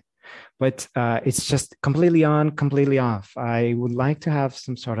easier. But it's just completely on, completely off. I would like to have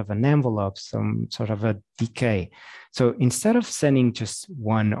some sort of an envelope, some sort of a decay. So instead of sending just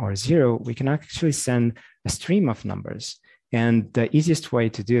 1 or 0, we can actually send a stream of numbers. And the easiest way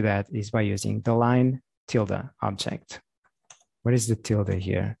to do that is by using the line tilde object. What is the tilde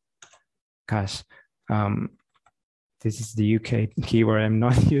here? Gosh, this is the UK keyword. I'm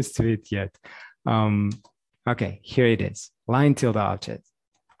not used to it yet. Okay, here it is, line tilde object.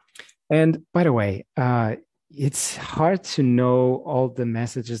 And by the way, it's hard to know all the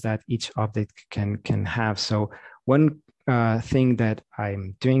messages that each object can have. So one thing that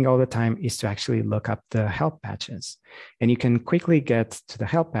I'm doing all the time is to actually look up the help patches. And you can quickly get to the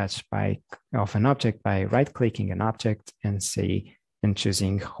help patch of an object by right-clicking an object and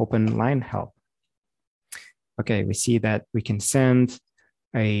choosing open line help. Okay, we see that we can send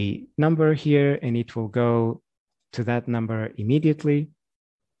a number here and it will go to that number immediately.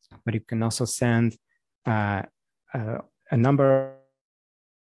 But you can also send a number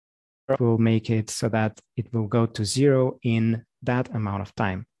that will make it so that it will go to 0 in that amount of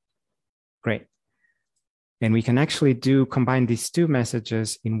time. Great. And we can actually combine these two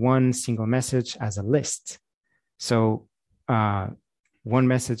messages in one single message as a list. So one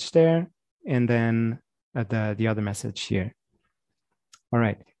message there, and then the other message here. All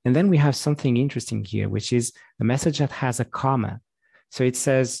right. And then we have something interesting here, which is a message that has a comma. So it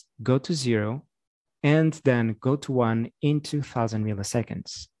says go to 0 and then go to 1 in 2000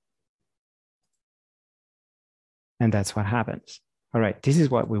 milliseconds. And that's what happens. All right, this is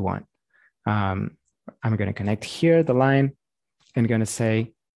what we want. I'm going to connect here the line and going to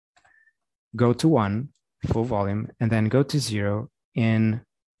say go to 1 full volume and then go to 0 in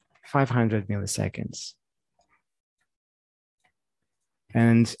 500 milliseconds.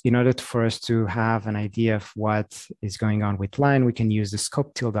 And in order for us to have an idea of what is going on with line, we can use the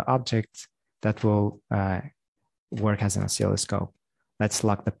scope tilde object that will work as an oscilloscope. Let's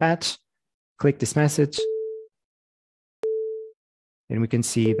lock the patch, click this message, and we can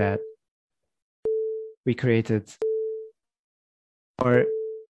see that we created our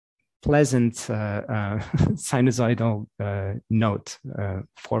pleasant sinusoidal note,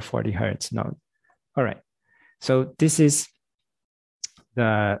 440 Hertz note. All right, so this is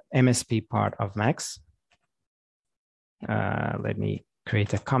the MSP part of Max. Let me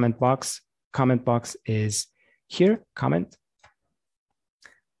create a comment box. Comment box is here, comment.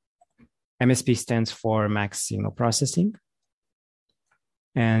 MSP stands for Max Signal Processing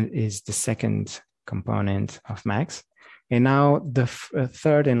and is the second component of Max. And now the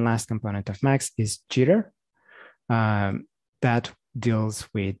third and last component of Max is Jitter. that deals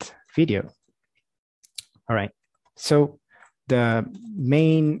with video. All right, so the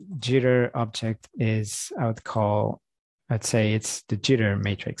main jitter object is, I'd say it's the jitter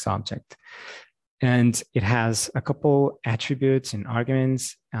matrix object. And it has a couple attributes and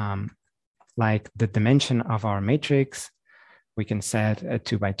arguments, like the dimension of our matrix. We can set a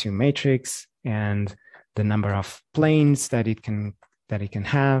 2x2 matrix and the number of planes that it can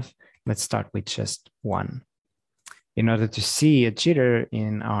have. Let's start with just one. In order to see a jitter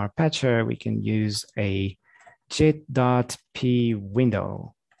in our patcher, we can use a jit.p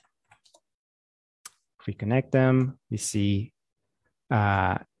window. If we connect them, we see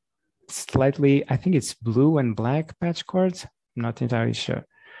slightly, I think it's blue and black patch cords. I'm not entirely sure.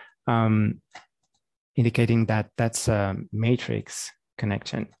 Indicating that that's a matrix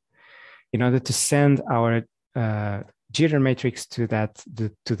connection. In order to send our jitter matrix to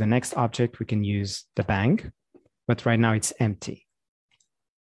the next object, we can use the bang, but right now it's empty.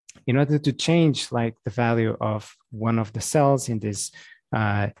 In order to change like the value of one of the cells in this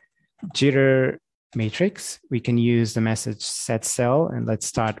jitter matrix, we can use the message set cell, and let's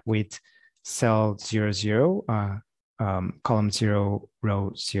start with cell 00, column 0,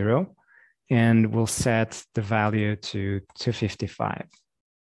 row 0, and we'll set the value to 255.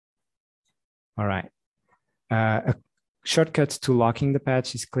 All right. A shortcut to locking the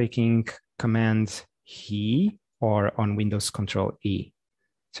patch is clicking Command E, or on Windows Control E.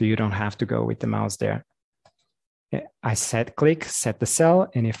 So you don't have to go with the mouse there. I click, set the cell,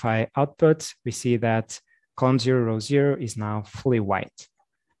 and if I output, we see that column 0, row 0 is now fully white.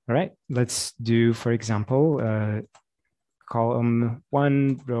 All right, let's do, for example, column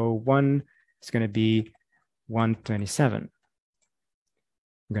 1, row 1 is going to be 127.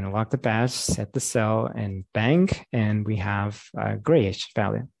 I'm going to lock the patch, set the cell, and bang, and we have a grayish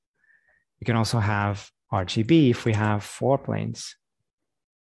value. We can also have RGB if we have 4 planes.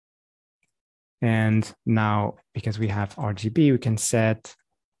 And now, because we have RGB, we can set,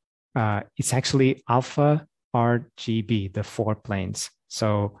 it's actually alpha RGB, the 4 planes.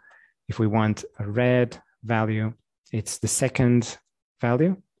 So if we want a red value, it's the second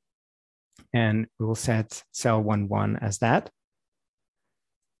value. And we will set cell 11 as that.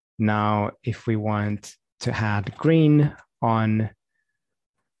 Now, if we want to add green on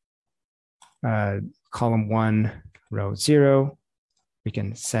column 1, row 0, we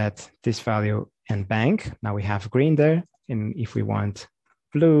can set this value and bang. Now we have green there. And if we want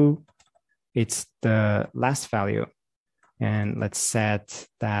blue, it's the last value. And let's set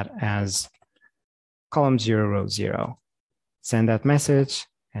that as column 0, row 0. Send that message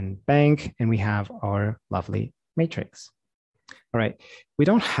and bang, and we have our lovely matrix. All right, we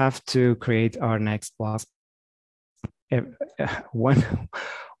don't have to create our next block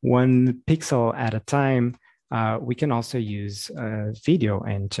one pixel at a time. We can also use video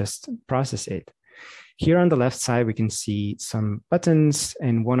and just process it. Here on the left side, we can see some buttons,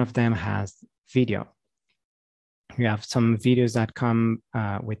 and one of them has video. We have some videos that come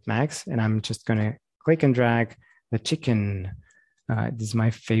with Max, and I'm just going to click and drag the chicken. This is my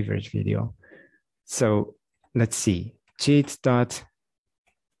favorite video. So let's see, jit.p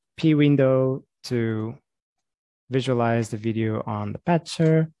window to visualize the video on the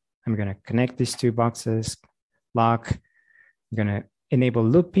patcher. I'm going to connect these 2 boxes, lock. I'm going to enable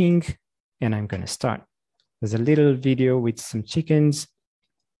looping, and I'm going to start. There's a little video with some chickens.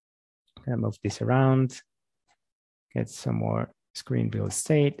 I'm going to move this around, get some more screen real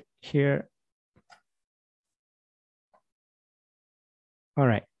estate here. All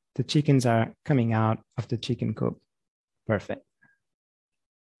right, the chickens are coming out of the chicken coop. Perfect.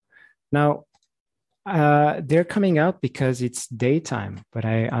 Now, they're coming out because it's daytime, but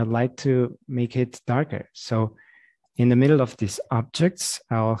I'd like to make it darker. So in the middle of these objects,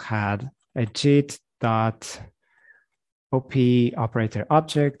 I'll add a jit.op operator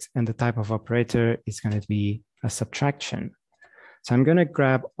object, and the type of operator is going to be a subtraction. So I'm going to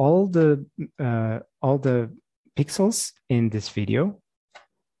grab all the pixels in this video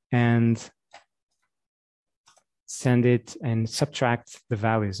and send it and subtract the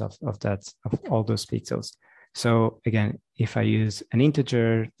values of all those pixels. So again, if I use an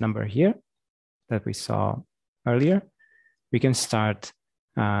integer number here that we saw earlier, we can start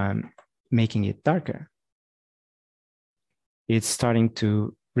making it darker. It's starting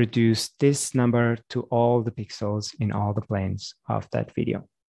to reduce this number to all the pixels in all the planes of that video.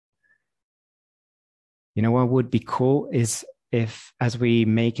 You know what would be cool is if, as we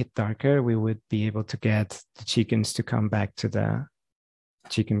make it darker, we would be able to get the chickens to come back to the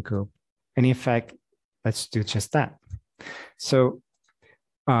chicken coop. And in fact, let's do just that. So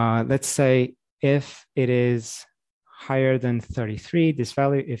let's say if it is higher than 33, this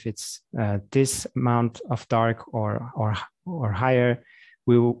value, if it's this amount of dark or higher,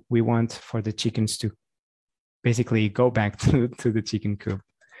 we want for the chickens to basically go back to the chicken coop.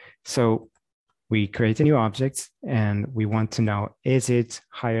 So we create a new object and we want to know, is it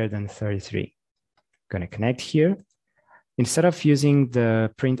higher than 33? Going to connect here. Instead of using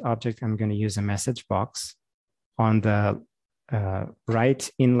the print object, I'm going to use a message box. On the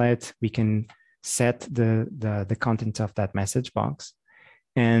right inlet, we can set the content of that message box.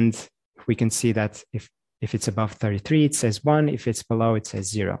 And we can see that if it's above 33, it says 1. If it's below, it says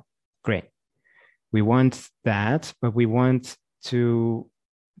 0. Great. We want that, but we want two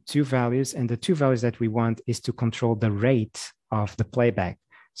values. And the two values that we want is to control the rate of the playback.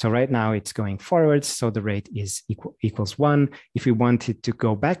 So right now it's going forwards, so the rate is equals 1. If we want it to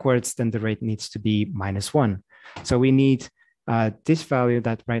go backwards, then the rate needs to be -1. So we need this value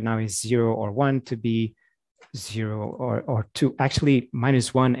that right now is 0 or 1 to be 0 or 2, actually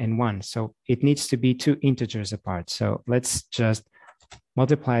 -1 and 1. So it needs to be two integers apart. So let's just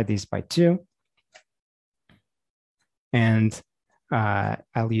multiply this by 2. And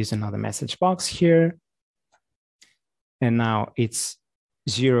I'll use another message box here. And now it's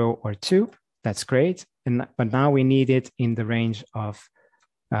 0 or 2. That's great. But now we need it in the range of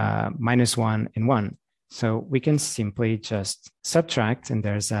 -1 and 1. So we can simply just subtract, and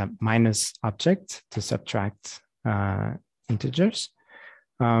there's a minus object to subtract integers.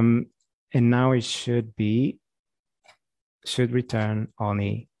 And now it should return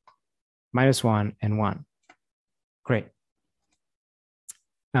only -1 and 1. Great.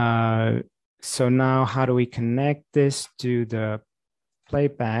 So now how do we connect this to the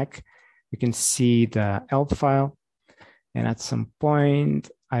playback? You can see the ELF file. And at some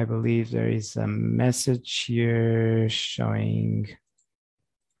point, I believe there is a message here showing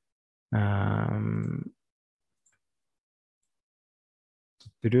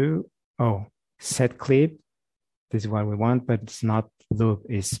set clip. This is what we want, but it's not loop,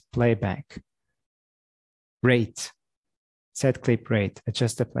 it's playback. Rate. Set clip rate,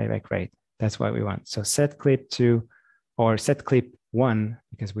 adjust the playback rate. That's what we want. So set clip 2 or set clip 1,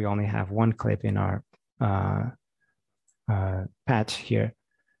 because we only have one clip in our patch here.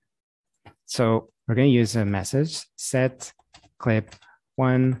 So we're going to use a message, set clip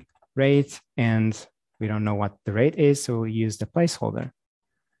 1 rate, and we don't know what the rate is, so we'll use the placeholder.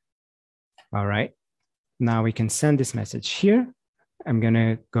 All right, now we can send this message here. I'm going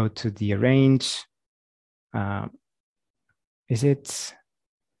to go to the arrange. Where is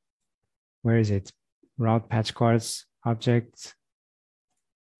it? Route patch chords object.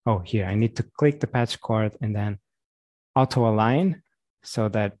 Oh, here, I need to click the patch chord and then auto align so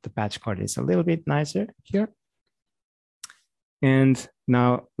that the patch chord is a little bit nicer here. And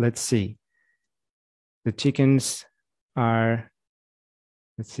now let's see. The chickens are,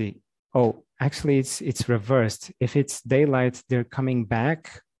 let's see. Oh, actually it's reversed. If it's daylight, they're coming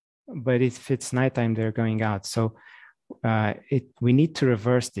back, but if it's nighttime, they're going out. So we need to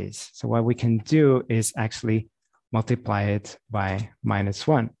reverse this. So what we can do is actually multiply it by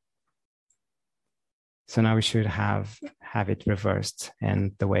 -1. So now we should have it reversed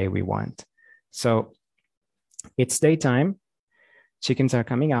and the way we want. So it's daytime, chickens are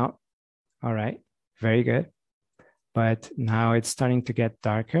coming out. All right, very good. But now it's starting to get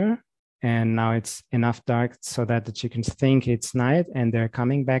darker, and now it's enough dark so that the chickens think it's night and they're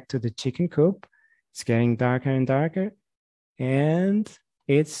coming back to the chicken coop. It's getting darker and darker, and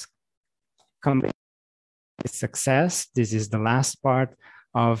it's complete success. This is the last part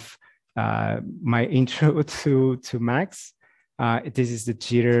of my intro to Max. This is the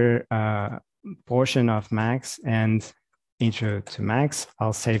Jitter portion of Max and intro to Max.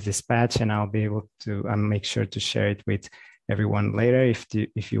 I'll save this patch and I'll be able to make sure to share it with everyone later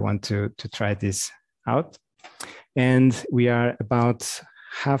if you want to try this out. And we are about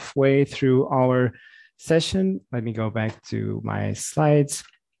halfway through our session. Let me go back to my slides.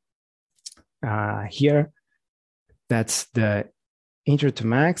 Here, that's the intro to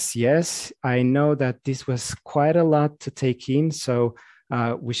Max. Yes, I know that this was quite a lot to take in, so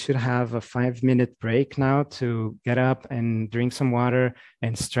we should have a 5-minute break now to get up and drink some water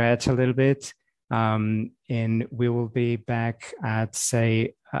and stretch a little bit. And we will be back at,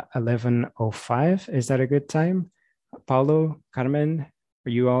 say, 11:05. Is that a good time? Paulo, Carmen,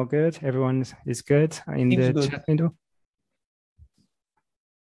 are you all good? Everyone is good in the chat window?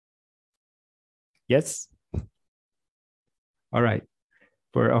 Yes? All right.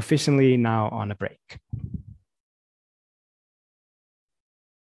 We're officially now on a break.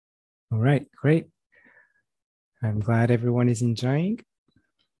 All right, great. I'm glad everyone is enjoying.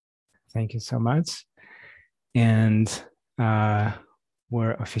 Thank you so much. And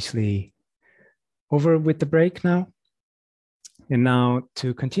we're officially over with the break now. And now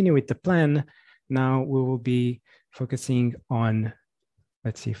to continue with the plan, now we will be focusing on,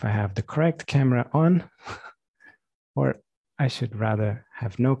 let's see if I have the correct camera on, or I should rather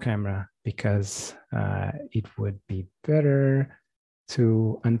have no camera because it would be better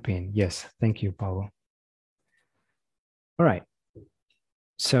to unpin. Yes, thank you, Paulo. All right,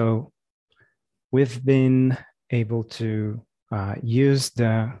 so we've been able to use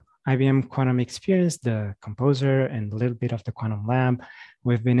the IBM Quantum Experience, the Composer, and a little bit of the Quantum Lab.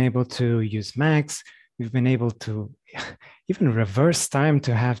 We've been able to use Max. We've been able to even reverse time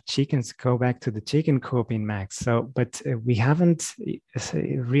to have chickens go back to the chicken coop in Max. So, but we haven't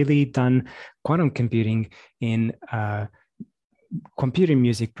really done quantum computing in computer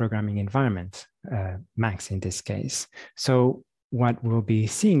music programming environment, Max in this case. So what we'll be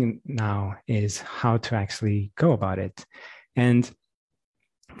seeing now is how to actually go about it. And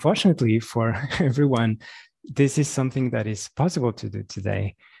fortunately for everyone, this is something that is possible to do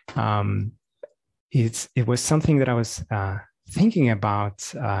today. It was something that I was thinking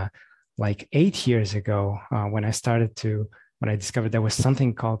about like 8 years ago when I discovered there was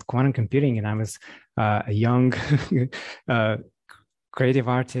something called quantum computing, and I was a young creative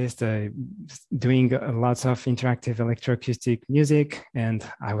artist doing lots of interactive electroacoustic music, and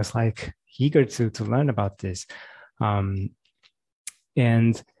I was like eager to learn about this.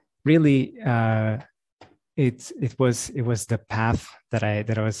 And really, it was the path that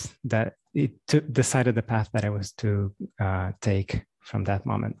it decided the path that I was to take from that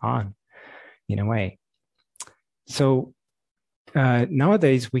moment on, in a way. So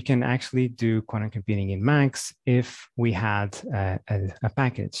nowadays we can actually do quantum computing in Max if we had a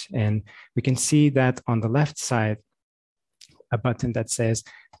package, and we can see that on the left side a button that says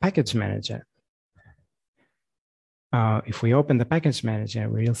Package Manager. If we open the Package Manager,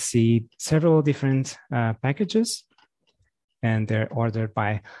 we'll see several different packages, and they're ordered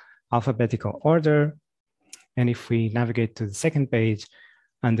by alphabetical order. And if we navigate to the second page,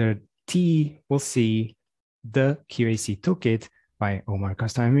 under T, we'll see the QAC Toolkit by Omar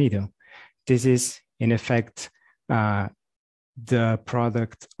Costamido. This is, in effect, the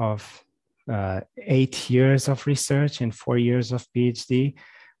product of 8 years of research and 4 years of PhD,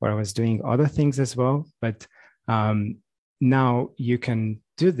 where I was doing other things as well. But now you can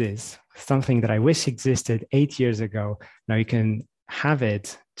do this, something that I wish existed 8 years ago. Now you can have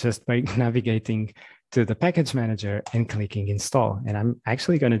it just by navigating to the package manager and clicking install. And I'm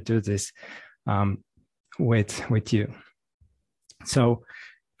actually going to do this with you. So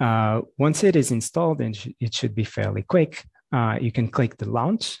once it is installed, and it should be fairly quick, you can click the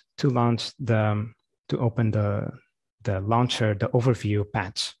launch to open the launcher, the overview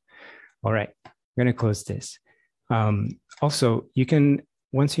patch. All right, I'm going to close this. Also, you can,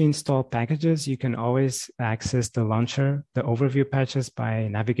 once you install packages, you can always access the launcher, the overview patches, by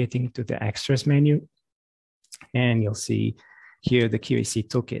navigating to the extras menu. And you'll see here the QAC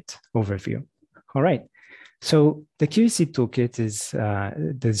Toolkit overview. All right. So the QAC Toolkit is,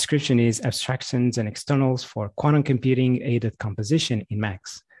 the description is abstractions and externals for quantum computing aided composition in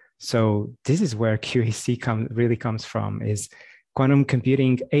Max. So this is where QAC really comes from, is quantum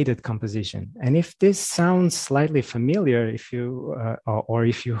computing aided composition. And if this sounds slightly familiar, if you or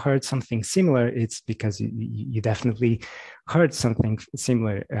if you heard something similar, it's because you definitely heard something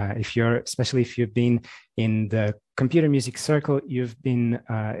similar. Especially if you've been in the computer music circle, you've been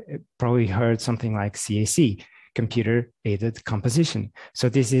probably heard something like QAC, computer aided composition. So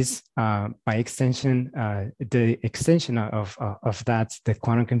this is by extension, the extension of that, the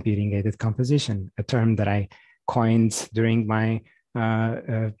quantum computing aided composition, a term that I coined during my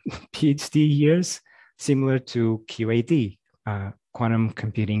PhD years, similar to QAD, quantum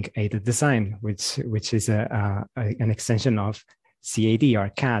computing aided design, which is an extension of CAD or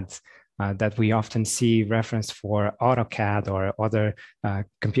CAD that we often see referenced for AutoCAD or other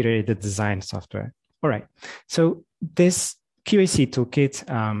computer aided design software. All right, so this QAC Toolkit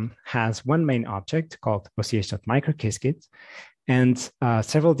has one main object called go.och.pw and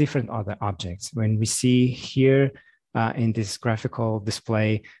several different other objects. When we see here in this graphical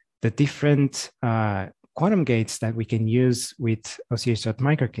display, the different quantum gates that we can use with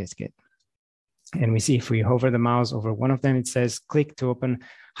go.och.pw. And we see if we hover the mouse over one of them, it says click to open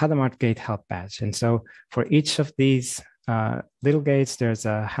Hadamard gate help patch. And so for each of these little gates, there's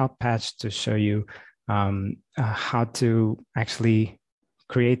a help patch to show you how to actually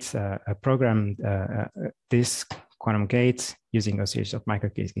create a program, this quantum gates using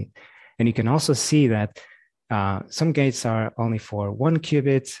go.och.pw. And you can also see that some gates are only for 1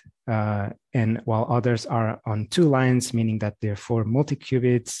 qubit, and while others are on 2 lines, meaning that they're 4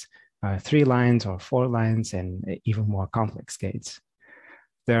 multi-qubits, 3 lines or 4 lines, and even more complex gates.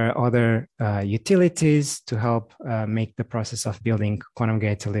 There are other utilities to help make the process of building quantum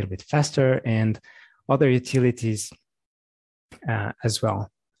gates a little bit faster, and other utilities as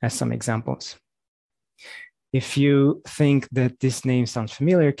well, as some examples. If you think that this name sounds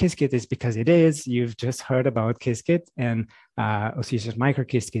familiar, Qiskit is because it is. You've just heard about Qiskit, and Associated Micro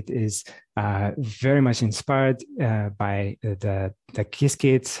Qiskit is very much inspired by the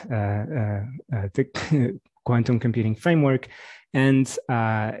Qiskit, the quantum computing framework, and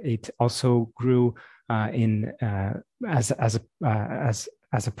it also grew as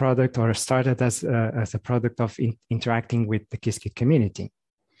a product, or started as a product of interacting with the Qiskit community.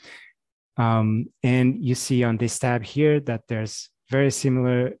 And you see on this tab here that there's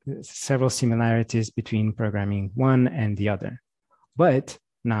several similarities between programming one and the other. But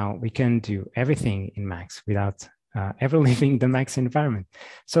now we can do everything in Max without ever leaving the Max environment.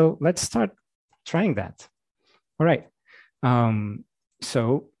 So let's start trying that. All right.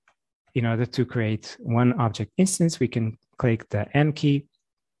 So in order to create one object instance, we can click the N key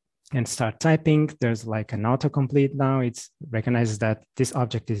and start typing. There's like an autocomplete now. It recognizes that this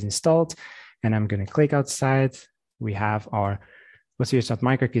object is installed, and I'm going to click outside. We have our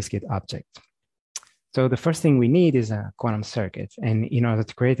Micro Qiskit object. So the first thing we need is a quantum circuit. And in order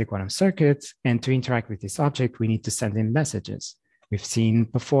to create a quantum circuit and to interact with this object, we need to send in messages. We've seen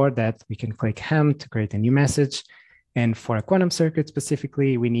before that we can click hem to create a new message. And for a quantum circuit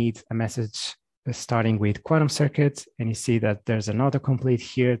specifically, we need a message starting with quantum circuits. And you see that there's an autocomplete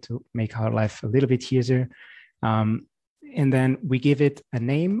here to make our life a little bit easier. And then we give it a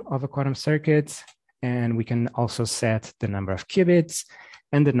name of a quantum circuit, and we can also set the number of qubits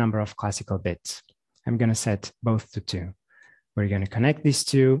and the number of classical bits. I'm going to set both to 2. We're going to connect these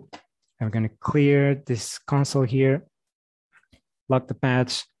two. I'm going to clear this console here, lock the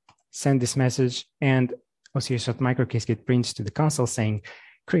patch, send this message, and Micro Qiskit prints to the console saying,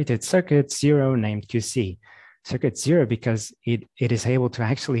 created circuit 0 named QC. Circuit 0 because it is able to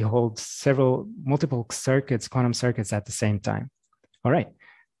actually hold multiple circuits, quantum circuits at the same time. All right,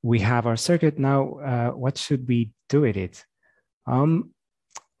 we have our circuit now. What should we do with it?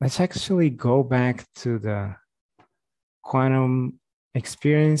 Let's actually go back to the Quantum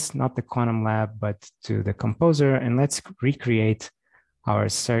Experience, not the Quantum Lab, but to the Composer, and let's recreate our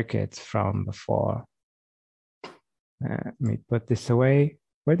circuit from before. Let me put this away.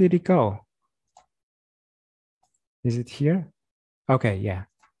 Where did it go? Is it here? Okay, yeah,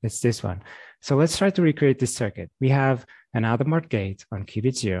 it's this one. So let's try to recreate this circuit. We have an Hadamard gate on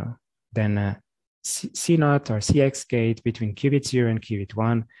qubit 0, then a C0 or CX gate between qubit 0 and qubit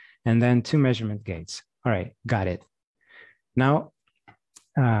 1, and then 2 measurement gates. All right, got it. Now,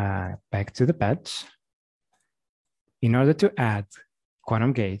 back to the patch. In order to add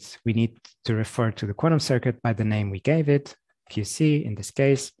quantum gates, we need to refer to the quantum circuit by the name we gave it, QC in this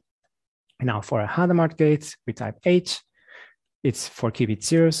case. Now for a Hadamard gate, we type H. It's for qubit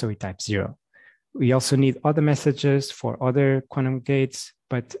 0, so we type 0. We also need other messages for other quantum gates,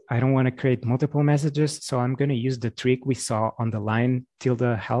 but I don't want to create multiple messages, so I'm going to use the trick we saw on the line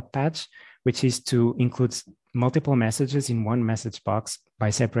tilde help patch, which is to include multiple messages in one message box by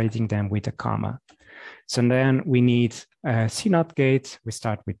separating them with a comma. So then we need a C0 gate. We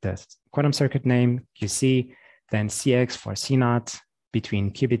start with the quantum circuit name, QC, then CX for C0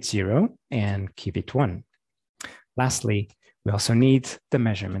 between qubit 0 and qubit 1. Lastly, we also need the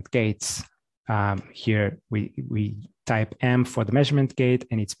measurement gates. Here we type M for the measurement gate,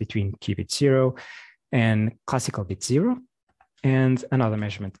 and it's between qubit 0 and classical bit 0, and another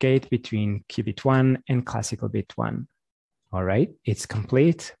measurement gate between qubit 1 and classical bit 1. All right, it's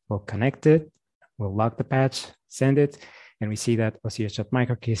complete. We'll connect it. We'll lock the patch, send it, and we see that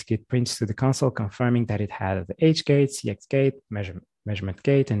Micro Qiskit prints to the console confirming that it had the H gate, CX gate, measurement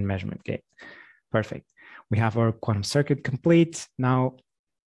gate, and measurement gate. Perfect. We have our quantum circuit complete. Now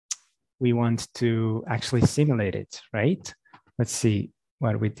we want to actually simulate it, right? Let's see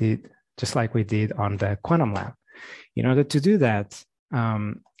what we did, just like we did on the Quantum Lab. In order to do that,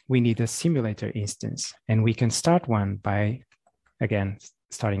 we need a simulator instance, and we can start one by, again,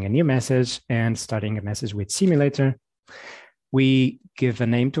 starting a new message and starting a message with simulator. We give a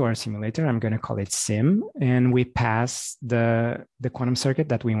name to our simulator. I'm going to call it sim, and we pass the quantum circuit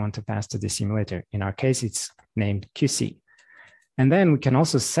that we want to pass to the simulator. In our case, it's named QC. And then we can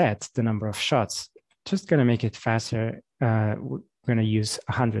also set the number of shots. Just going to make it faster. We're going to use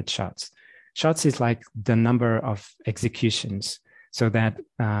 100 shots. Shots is like the number of executions, so that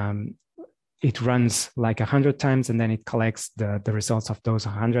it runs like 100 times, and then it collects the results of those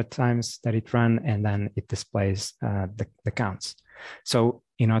 100 times that it ran, and then it displays the counts. So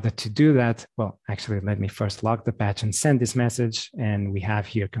in order to do that, well, actually, let me first log the patch and send this message. And we have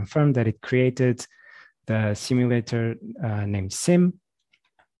here confirmed that it created the simulator named sim.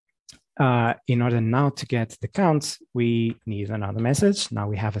 In order now to get the counts, we need another message. Now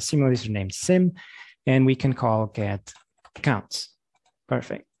we have a simulator named sim, and we can call get counts.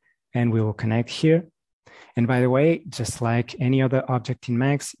 Perfect. And we will connect here. And by the way, just like any other object in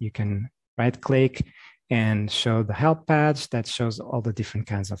Max, you can right click and show the help patch that shows all the different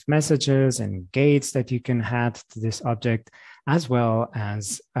kinds of messages and gates that you can add to this object, as well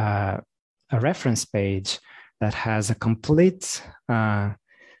as a reference page that has a complete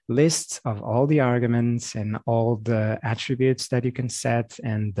list of all the arguments and all the attributes that you can set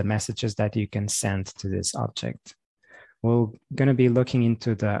and the messages that you can send to this object. We're going to be looking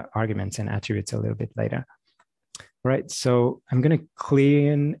into the arguments and attributes a little bit later. All right, so I'm going to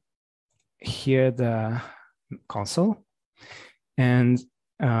clean here the console, and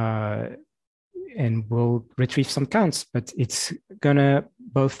we'll retrieve some counts, but it's going to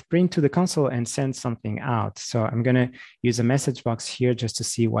both print to the console and send something out. So I'm going to use a message box here just to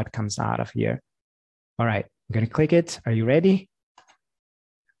see what comes out of here. All right, I'm going to click it. Are you ready?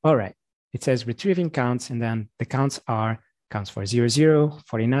 All right. It says retrieving counts, and then the counts are counts for 00,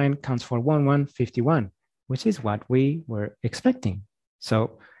 49, counts for 11, 51, which is what we were expecting.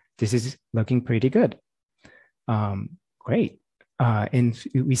 So this is looking pretty good. Great. And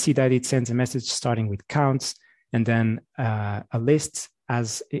we see that it sends a message starting with counts, and then a list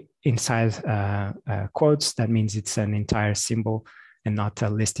as inside quotes. That means it's an entire symbol and not a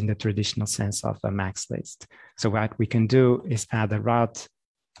list in the traditional sense of a max list. So what we can do is add a route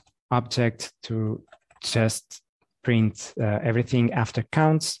object to just print everything after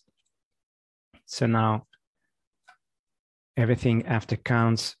counts. So now everything after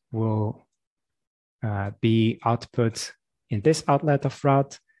counts will be output in this outlet of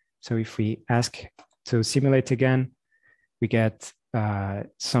route. So if we ask to simulate again, we get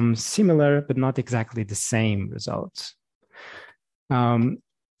some similar but not exactly the same results. All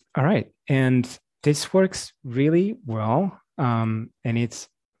right, and this works really well, and it's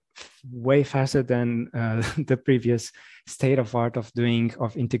way faster than the previous state of art of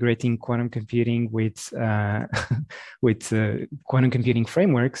integrating quantum computing with quantum computing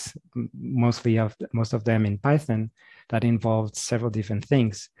frameworks, most of them in Python, that involved several different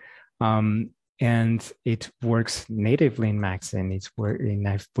things. And it works natively in Max, and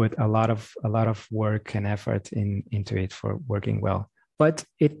I've put a lot of work and effort into it for working well. But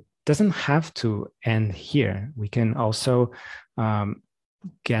it doesn't have to end here. We can also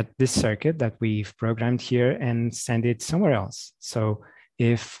get this circuit that we've programmed here and send it somewhere else. So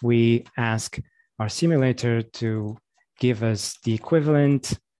if we ask our simulator to give us the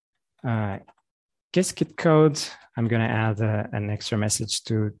equivalent QAC code, I'm going to add an extra message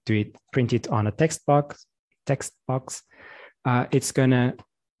to print it on a text box. It's going to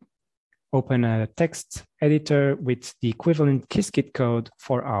open a text editor with the equivalent QAC code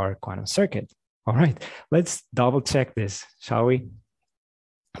for our quantum circuit. All right, let's double check this, shall we?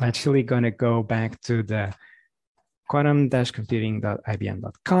 I'm actually going to go back to the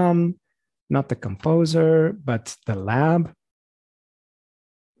quantum-computing.ibm.com, not the composer, but the lab.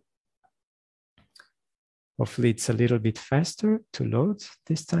 Hopefully it's a little bit faster to load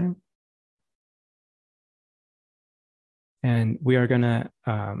this time. And we are going to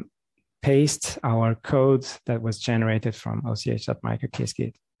paste our code that was generated from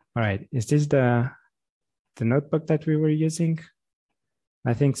och.microQASGate. All right, is this the notebook that we were using?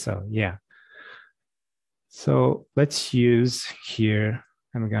 I think so, yeah. So let's use here,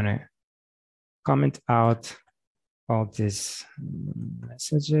 I'm gonna comment out all these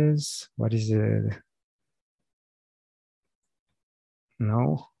messages. What is it?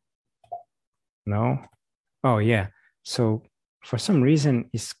 No. Oh yeah, so for some reason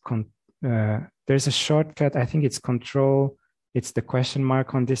there's a shortcut. I think it's control, it's the question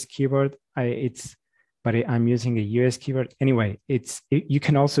mark on this keyboard. But I'm using a US keyboard. Anyway, you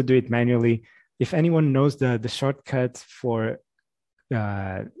can also do it manually. If anyone knows the shortcut for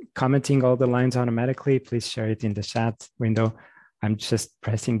commenting all the lines automatically, please share it in the chat window. I'm just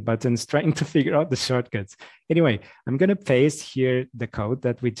pressing buttons, trying to figure out the shortcuts. Anyway, I'm going to paste here the code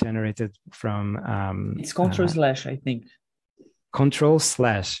that we generated from... it's control slash, I think. Control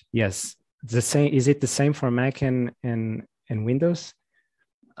slash, yes. The same. Is it the same for Mac and Windows?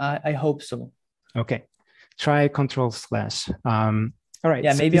 I hope so. Okay. Try control slash. All right.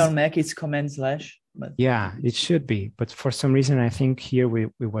 Yeah, so maybe on Mac it's command slash. But yeah, it should be. But for some reason, I think here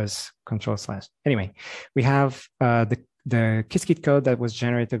it was Control/. Anyway, we have the Qiskit code that was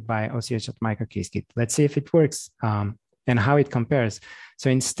generated by OCH.microQiskit. Let's see if it works and how it compares. So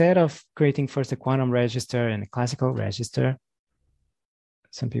instead of creating first a quantum register and a classical register,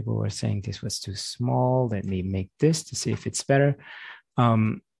 some people were saying this was too small. Let me make this to see if it's better.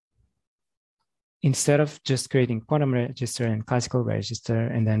 Instead of just creating quantum register and classical register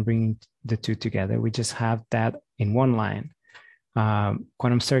and then bringing the two together, we just have that in one line,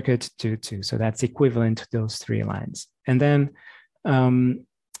 quantum circuit 2, so that's equivalent to those 3 lines. And then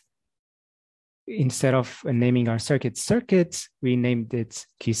instead of naming our circuits, we named it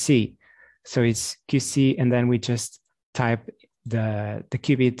QC. So it's QC, and then we just type the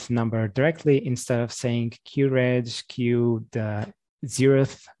qubit number directly instead of saying QReg, Q, the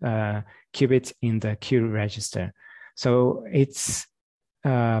 0th qubit in the Q register. So it's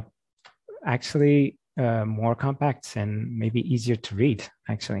actually more compact and maybe easier to read,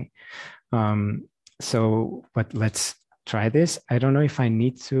 actually. But let's try this. I don't know if I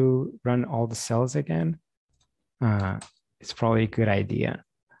need to run all the cells again. It's probably a good idea.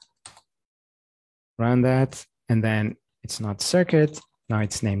 Run that, and then it's not circuit. Now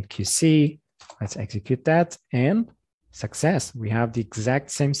it's named QC. Let's execute that, and success. We have the exact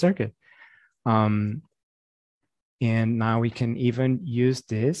same circuit. And now we can even use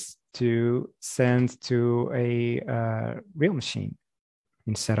this to send to a real machine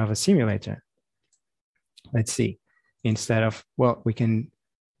instead of a simulator. Let's see. Instead of, well, we can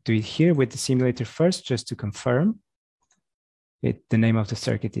do it here with the simulator first, just to confirm. The name of the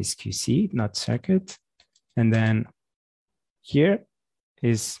circuit is QC, not circuit. And then here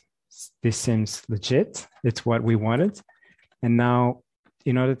this seems legit. It's what we wanted. And now,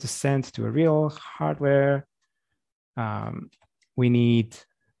 in order to send to a real hardware, we need,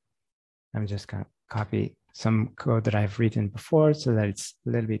 I'm just going to copy some code that I've written before so that it's a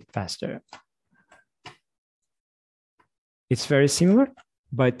little bit faster. It's very similar,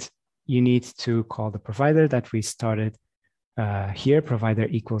 but you need to call the provider that we started here, provider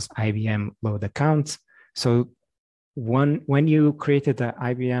equals IBM load account. So when you created the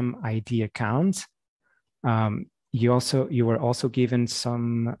IBM ID account, you were also given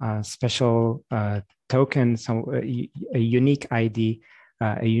some special token, a unique ID,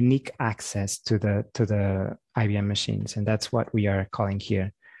 a unique access to the IBM machines, and that's what we are calling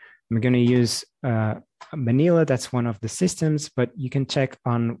here. I'm going to use Manila. That's one of the systems, but you can check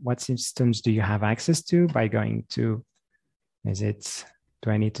on what systems do you have access to by going to, do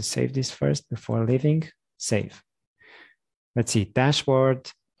I need to save this first before leaving? Save. Let's see,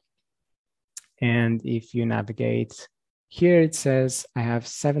 dashboard. And if you navigate here, it says I have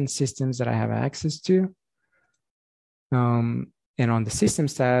 7 systems that I have access to. And on the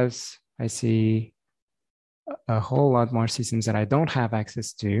systems tabs, I see a whole lot more systems that I don't have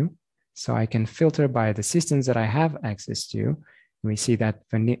access to. So I can filter by the systems that I have access to. And we see that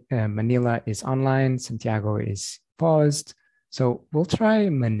Manila is online, Santiago is paused. So we'll try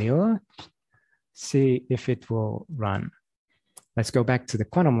Manila, see if it will run. Let's go back to the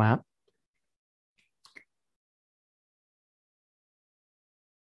Quantum Lab.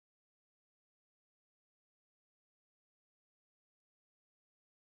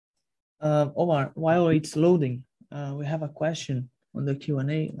 Omar, while it's loading, we have a question on the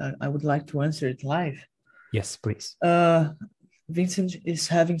Q&A. I would like to answer it live. Yes, please. Vincent is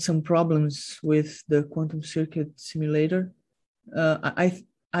having some problems with the quantum circuit simulator.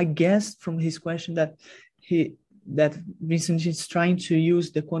 I guessed from his question that Vincent is trying to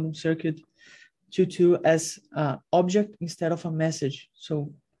use the quantum circuit 2 as an object instead of a message.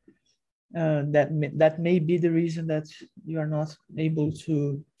 So that may be the reason that you are not able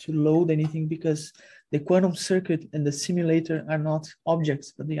to load anything, because the quantum circuit and the simulator are not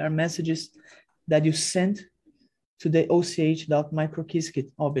objects, but they are messages that you send to the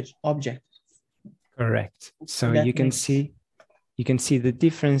OCH.microQiskit object. Correct. So you can see the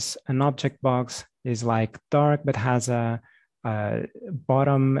difference. An object box is like dark, but has a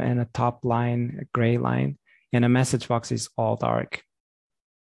bottom and a top line, a gray line, and a message box is all dark.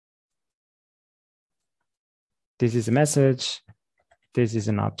 This is a message. This is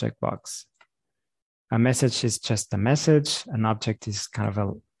an object box. A message is just a message. An object is kind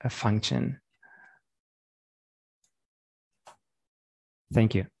of a function.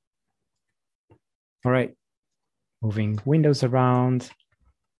 Thank you. All right, moving windows around.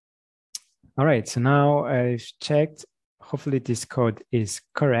 All right, so now I've checked. Hopefully this code is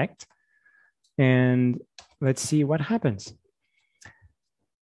correct. And let's see what happens.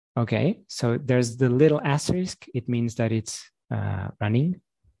 Okay, so there's the little asterisk. It means that it's running.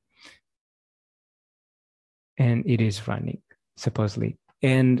 and it is running, supposedly.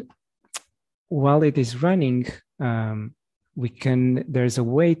 And while it is running, there's a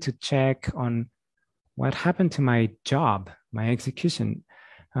way to check on what happened to my job, my execution.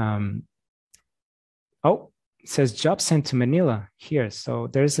 Oh, it says job sent to Manila here. So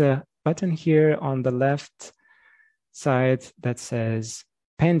there's a button here on the left side that says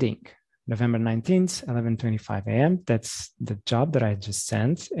pending, November 19th, 11:25 a.m. That's the job that I just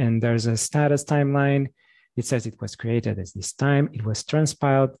sent. And there's a status timeline. It says it was created at this time. It was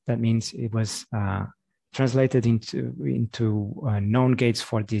transpiled. That means it was translated into known gates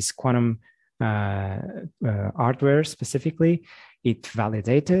for this quantum hardware specifically. It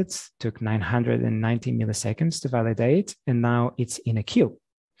validated, took 990 milliseconds to validate, and now it's in a queue.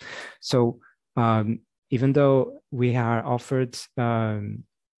 So even though we are offered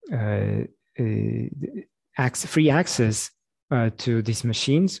free access to these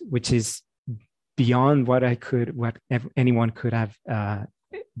machines, which is beyond what anyone could have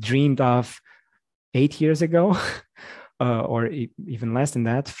dreamed of 8 years ago, or even less than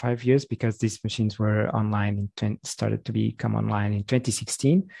that, 5 years, because these machines were online started to become online in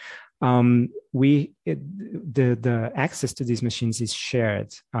 2016. The access to these machines is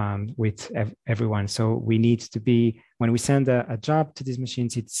shared with everyone. So we need to be, when we send a job to these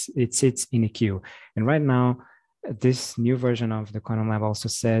machines, it sits in a queue. And right now, this new version of the Quantum Lab also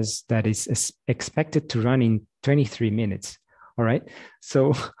says that it's expected to run in 23 minutes. All right.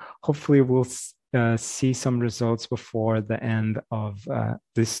 So hopefully we'll see some results before the end of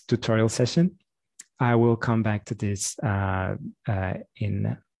this tutorial session. I will come back to this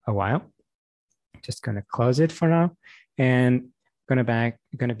in a while. Just going to close it for now, and going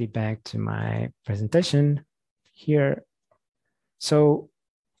to be back to my presentation here. So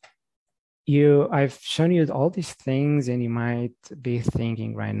I've shown you all these things, and you might be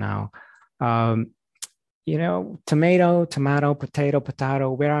thinking right now, tomato,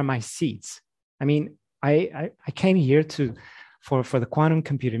 potato, where are my seeds? I mean, I came here for the quantum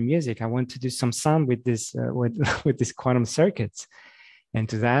computer music. I want to do some sound with this with these quantum circuits. And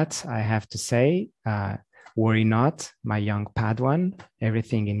to that, I have to say, worry not, my young Padawan,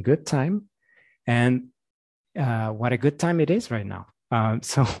 everything in good time. And what a good time it is right now.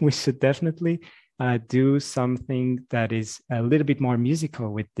 So we should definitely do something that is a little bit more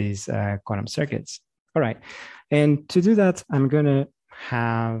musical with these quantum circuits. All right. And to do that, I'm going to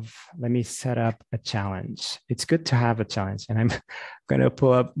let me set up a challenge. It's good to have a challenge. And I'm going to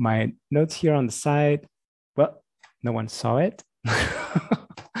pull up my notes here on the side. Well, no one saw it.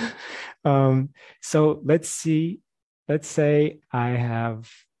 So let's say I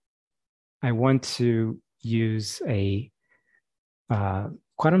want to use a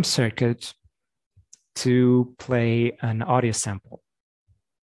quantum circuit to play an audio sample.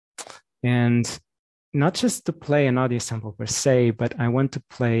 And not just to play an audio sample per se, but I want to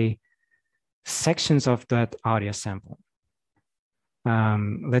play sections of that audio sample.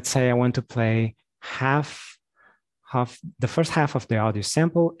 Let's say I want to play the first half of the audio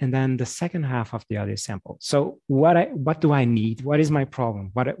sample, and then the second half of the audio sample. So what do I need? What is my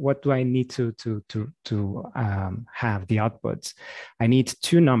problem? What do I need to have the outputs? I need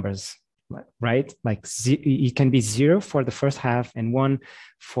two numbers, right? Like it can be 0 for the first half and 1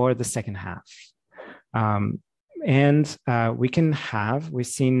 for the second half. We've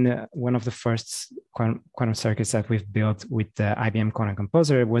seen one of the first quantum circuits that we've built with the IBM Quantum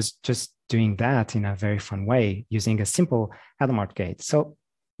Composer was just doing that in a very fun way using a simple Hadamard gate. So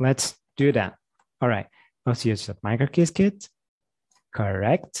let's do that. All right, OCH.microKeysKit,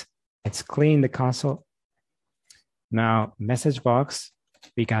 correct. Let's clean the console. Now, message box,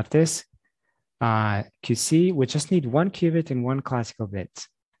 we got this. QC, we just need 1 qubit and 1 classical bit.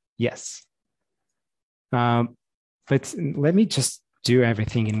 Yes. But let me just do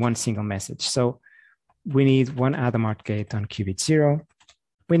everything in one single message. So we need 1 Hadamard gate on qubit 0.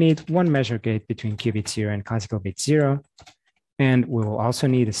 We need 1 measure gate between qubit 0 and classical bit 0. And we will also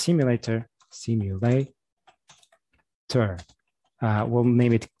need a simulator, simulator. We'll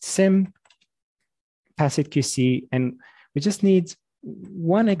name it sim, pass it QC, and we just need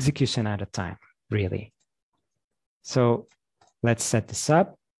 1 execution at a time, really. So let's set this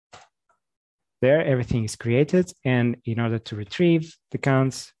up. There, everything is created. And in order to retrieve the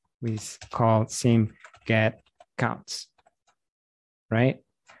counts, we call sim get counts, right?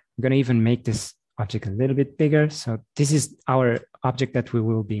 I'm going to even make this object a little bit bigger. So this is our object that we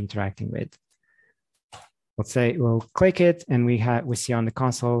will be interacting with. Let's say we'll click it, and we see on the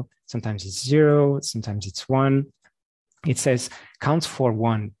console, sometimes it's 0, sometimes it's 1. It says counts for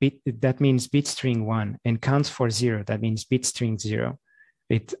 1, that means bit string 1, and counts for 0, that means bit string 0.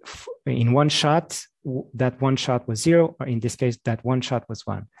 in one shot, that one shot was 0, or in this case, that one shot was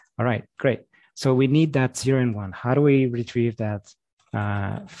 1. All right, great. So we need that 0 and 1. How do we retrieve that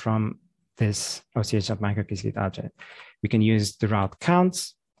from this OCH.microQClit object? We can use the route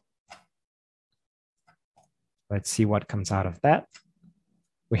counts. Let's see what comes out of that.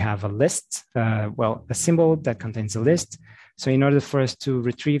 We have a list, well, a symbol that contains a list. So in order for us to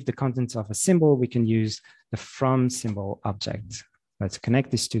retrieve the contents of a symbol, we can use the from symbol object. Let's connect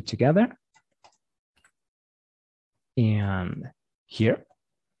these two together. And here,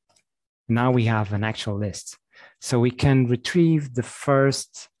 now we have an actual list. So we can retrieve the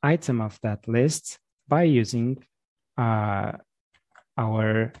first item of that list by using our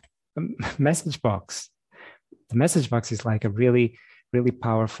message box. The message box is like a really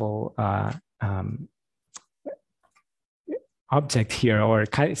powerful object here, or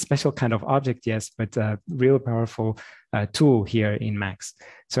special kind of object, yes, but a real powerful tool here in Max.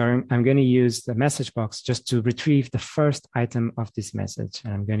 So I'm going to use the message box just to retrieve the first item of this message.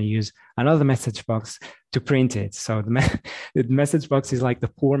 And I'm going to use another message box to print it. So the message box is like the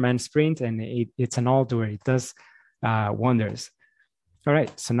poor man's print, and it's an all-doer. It does wonders. All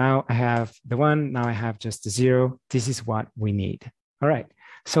right, so now I have the 1, now I have just the 0. This is what we need. All right,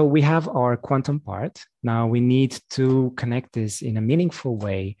 so we have our quantum part. Now we need to connect this in a meaningful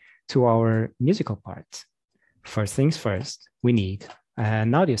way to our musical part. First things first, we need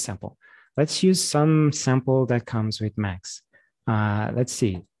an audio sample. Let's use some sample that comes with Max. Let's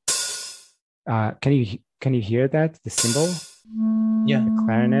see. Can you hear that, the cymbal? Yeah. The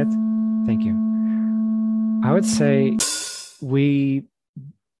clarinet? Thank you. I would say we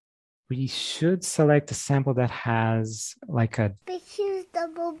should select a sample that has like a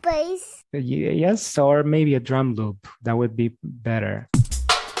double bass. Yes, or maybe a drum loop. That would be better.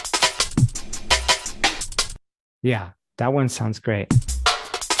 Yeah, that one sounds great.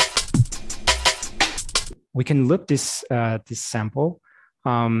 We can loop this sample,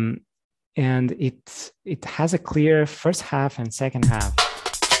 and it has a clear first half and second half.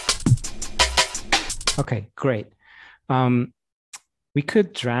 Okay, great. We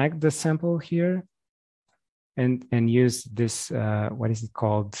could drag the sample here and use this, what is it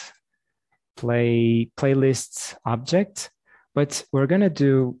called? Playlists object, but we're gonna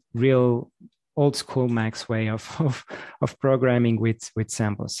do real old school Max way of programming with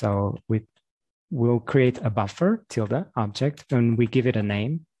samples. So we'll create a buffer tilde object, and we give it a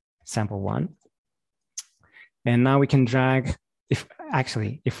name, sample1. And now we can drag, if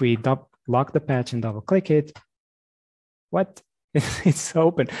we lock the patch and double click it, what? It's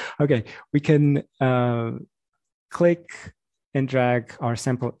open. Okay, we can click and drag our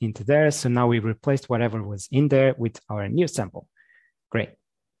sample into there. So now we replaced whatever was in there with our new sample. Great.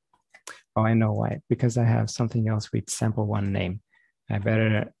 Oh, I know why, because I have something else with sample1 name. I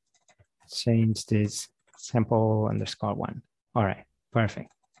better change this sample_1. All right,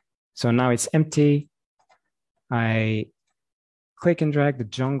 perfect. So now it's empty. I click and drag the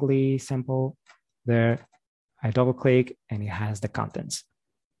jungly sample there. I double click and it has the contents.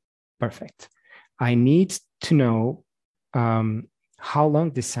 Perfect. I need to know how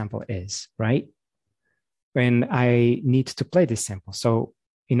long this sample is, right? And I need to play this sample. So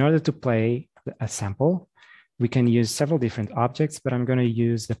in order to play a sample, we can use several different objects, but I'm going to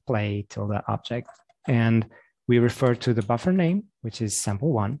use the play tilde object. And we refer to the buffer name, which is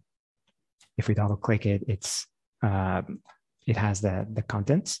sample1. If we double click it, it has the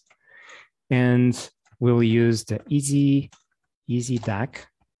contents. And we'll use the easy DAC,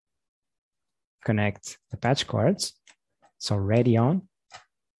 connect the patch cards. So ready on.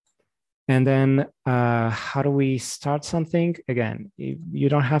 And then how do we start something? Again, you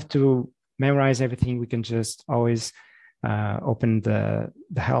don't have to memorize everything. We can just always open the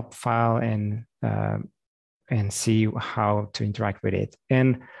help file and see how to interact with it.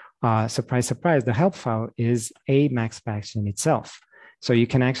 And surprise, surprise, the help file is a Max patch in itself. So you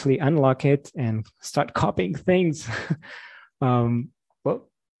can actually unlock it and start copying things. Well,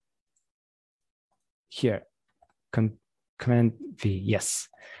 here, Command V, yes.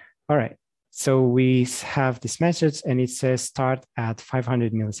 All right, so we have this message and it says start at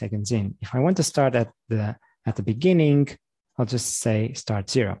 500 milliseconds in. If I want to start at the beginning, I'll just say start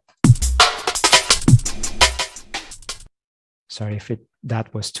 0. Sorry if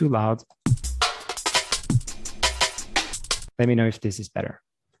that was too loud. Let me know if this is better.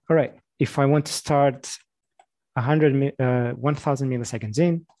 All right, if I want to start 1000 milliseconds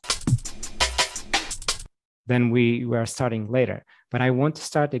in, then we are starting later. But I want to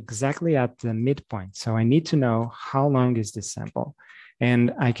start exactly at the midpoint. So I need to know how long is this sample.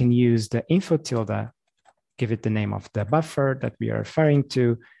 And I can use the info tilde give it the name of the buffer that we are referring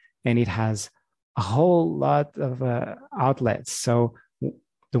to, and it has a whole lot of outlets. So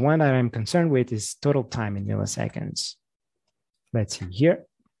the one that I'm concerned with is total time in milliseconds. Let's see here.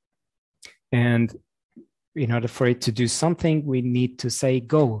 And in order for it to do something, we need to say,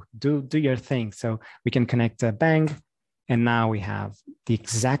 go, do your thing. So we can connect a bang, and now we have the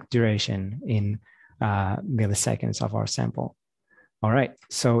exact duration in milliseconds of our sample. All right,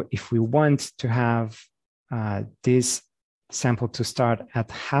 so if we want to have this sample to start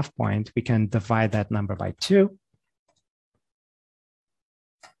at half point, we can divide that number by 2.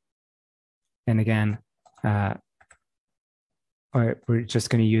 And again, we're just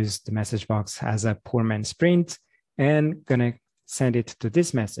going to use the message box as a poor man's print and going to send it to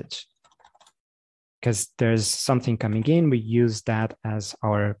this message. Because there's something coming in, we use that as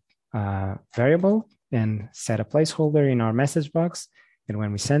our variable and set a placeholder in our message box. And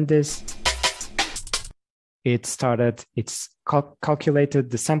when we send this, it's calculated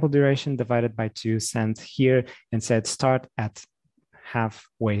the sample duration divided by 2, sent here, and said start at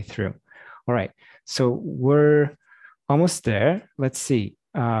halfway through. All right, so we're almost there. Let's see.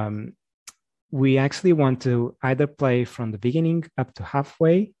 We actually want to either play from the beginning up to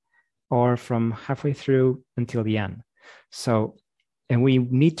halfway or from halfway through until the end. So, and we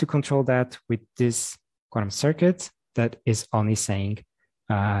need to control that with this quantum circuit that is only saying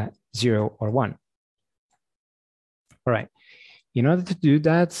 0 or 1. All right, in order to do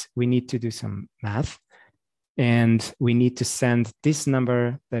that, we need to do some math, and we need to send this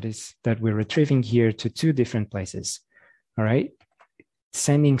number that we're retrieving here to 2 different places. All right,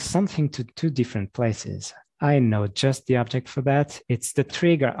 sending something to 2 different places. I know just the object for that. It's the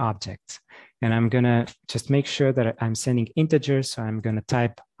trigger object. And I'm gonna just make sure that I'm sending integers. So I'm gonna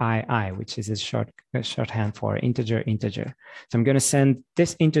type II, which is a shorthand for integer. So I'm gonna send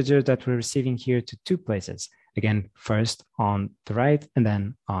this integer that we're receiving here to 2 places. Again, first on the right and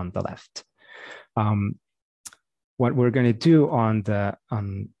then on the left. What we're gonna do on the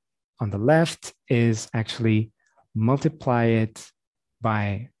left is actually multiply it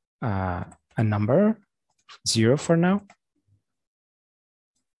by a number, 0 for now.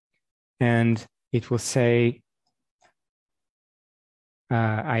 And it will say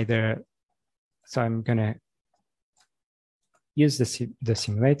either, so I'm gonna use the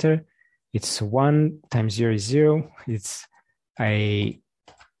simulator. It's 1 times 0 is 0. It's a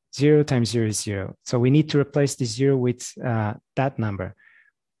 0 times 0 is 0. So we need to replace the 0 with that number.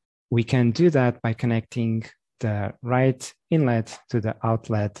 We can do that by connecting the right inlet to the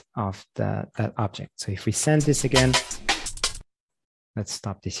outlet of that object. So if we send this again, let's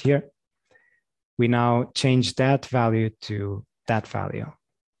stop this here. We now change that value to that value.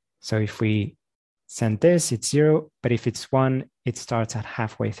 So if we send this, it's 0, but if it's 1, it starts at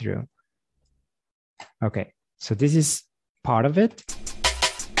halfway through. Okay, so this is part of it.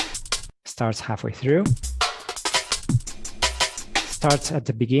 Starts halfway through. Starts at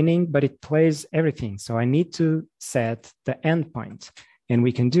the beginning, but it plays everything. So I need to set the endpoint. And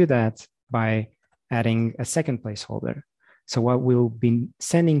we can do that by adding a second placeholder. So what we'll be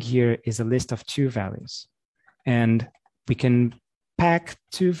sending here is a list of 2 values. And we can pack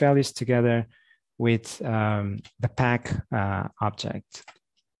 2 values together with the pack object.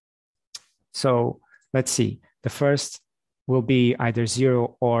 So let's see. The first will be either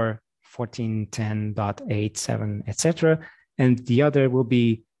 0 or 1410.87, etc. And the other will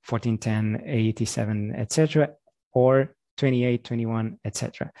be 1410.87, etc. or 28, 21,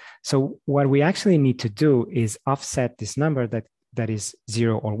 etc. So what we actually need to do is offset this number that is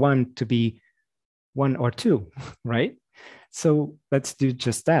 0 or 1 to be 1 or 2, right? So let's do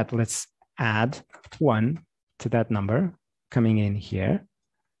just that. Let's add 1 to that number coming in here,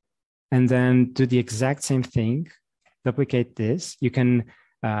 and then do the exact same thing. Duplicate this. You can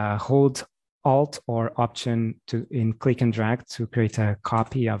hold Alt or Option in click and drag to create a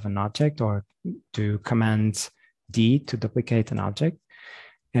copy of an object, or do Command D to duplicate an object.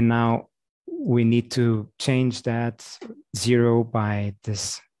 And now we need to change that 0 by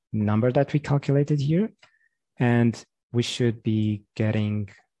this number that we calculated here. And we should be getting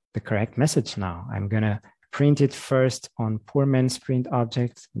the correct message now. I'm gonna print it first on poor man's print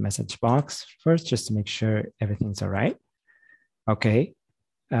object message box first, just to make sure everything's all right. Okay,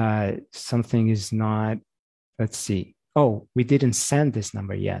 something is not, let's see. Oh, we didn't send this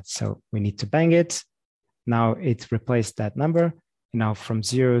number yet. So we need to bang it. Now it replaced that number. Now from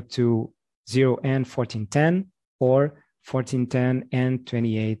 0 to 0 and 1410, or 1410 and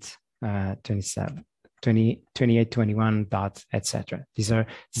 2827, 2821 dot, etc. This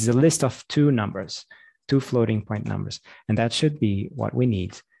is a list of 2 numbers, 2 floating point numbers, and that should be what we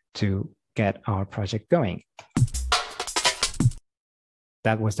need to get our project going.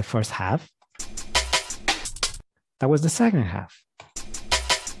 That was the first half. That was the second half.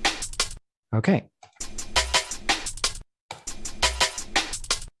 Okay.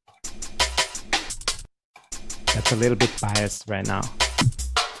 That's a little bit biased right now.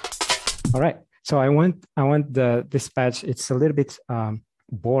 All right. So I want the dispatch. It's a little bit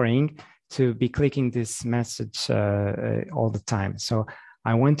boring to be clicking this message all the time. So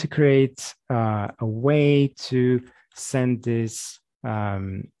I want to create a way to send this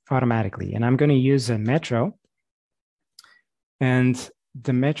automatically. And I'm going to use a metro. And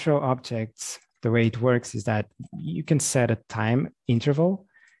the metro objects, the way it works is that you can set a time interval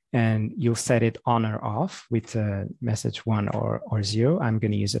and you'll set it on or off with message 1 or 0. I'm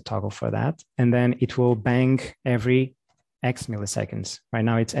going to use a toggle for that. And then it will bang every X milliseconds. Right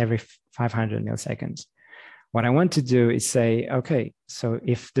now it's every 500 milliseconds. What I want to do is say, okay, so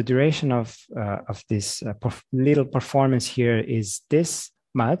if the duration of this little performance here is this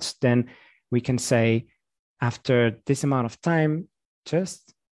much, then we can say after this amount of time,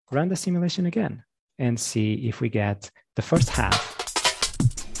 just run the simulation again and see if we get the first half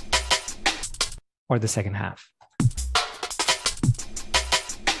or the second half.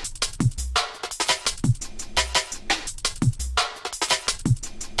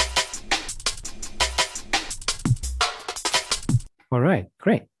 All right,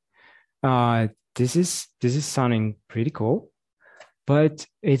 great. This is sounding pretty cool, but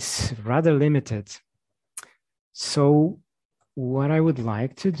it's rather limited. So what I would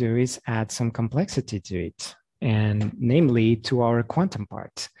like to do is add some complexity to it, and namely to our quantum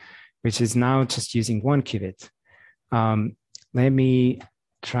part, which is now just using 1 qubit. Let me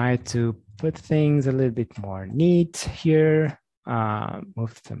try to put things a little bit more neat here,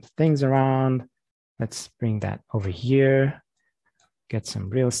 move some things around. Let's bring that over here, get some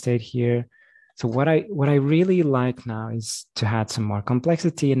real estate here. So what I really like now is to add some more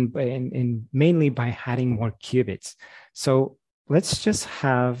complexity and mainly by adding more qubits. So let's just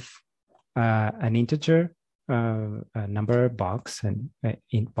have an integer, a number box, an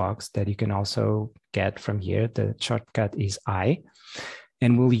int box that you can also get from here. The shortcut is I,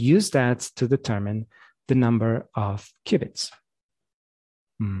 and we'll use that to determine the number of qubits.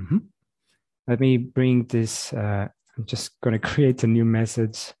 Let me bring this. I'm just going to create a new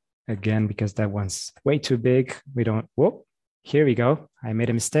message again because that one's way too big. We don't, whoop, here we go. I made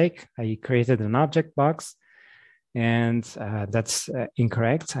a mistake. I created an object box and that's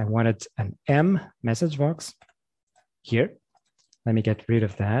incorrect. I wanted an M message box here. Let me get rid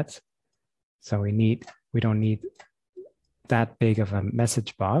of that. So we don't need that big of a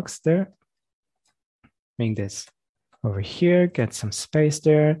message box there. Bring this over here, get some space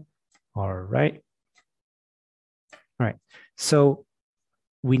there. All right. All right. So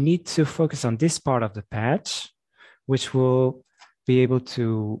we need to focus on this part of the patch, which will be able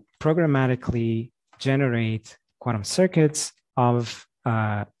to programmatically generate quantum circuits of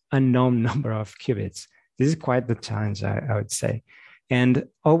unknown number of qubits. This is quite the challenge, I would say. And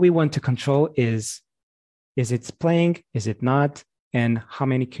all we want to control is it playing, is it not, and how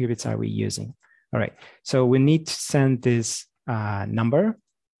many qubits are we using? All right, so we need to send this number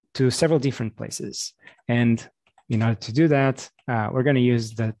to several different places. And in order to do that, we're going to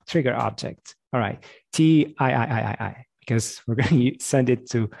use the trigger object. All right, TIIII, because we're going to send it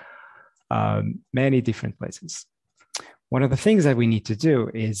to many different places. One of the things that we need to do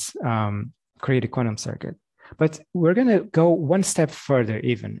is create a quantum circuit. But we're going to go one step further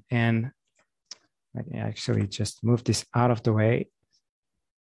even. And I can actually just move this out of the way.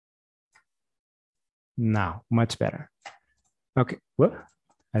 Now, much better. Okay, whoop,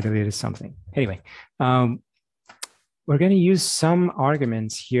 I deleted something. Anyway, we're going to use some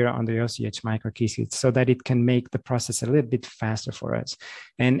arguments here on the OCH microkeykit so that it can make the process a little bit faster for us.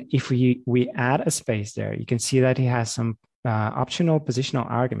 And if we add a space there, you can see that it has some optional positional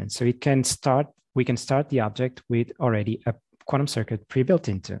arguments. So we can start the object with already a quantum circuit pre-built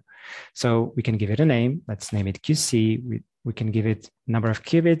into. So we can give it a name. Let's name it QC. We can give it number of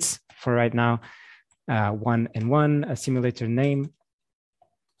qubits for right now, 1 and 1, a simulator name,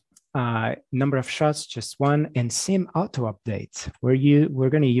 number of shots, just 1, and sim auto update. We're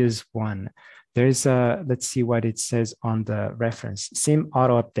going to use 1. There's let's see what it says on the reference. Sim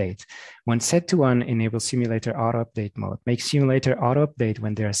auto update. When set to 1, enable simulator auto update mode. Make simulator auto update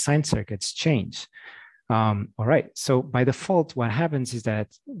when their assigned circuits change. All right, so by default, what happens is that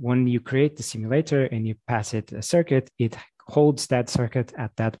when you create the simulator and you pass it a circuit, it holds that circuit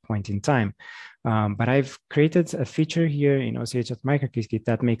at that point in time. But I've created a feature here in OCH.microQSKit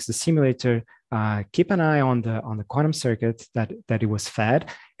that makes the simulator keep an eye on the quantum circuit that it was fed.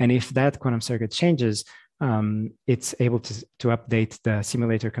 And if that quantum circuit changes, it's able to update the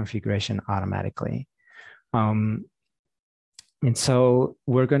simulator configuration automatically. And so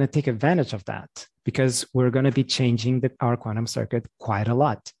we're going to take advantage of that because we're going to be changing our quantum circuit quite a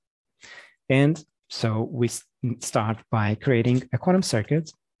lot. And so we start by creating a quantum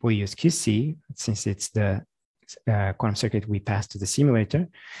circuit. We use QC since it's the quantum circuit we pass to the simulator.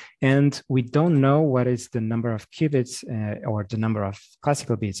 And we don't know what is the number of qubits or the number of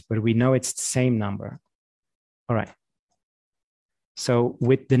classical bits, but we know it's the same number. All right. So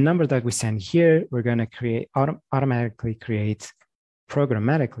with the number that we send here, we're going to programmatically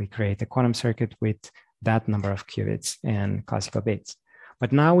create a quantum circuit with that number of qubits and classical bits.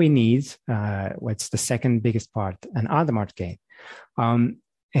 But now we need what's the second biggest part, an Hadamard gate.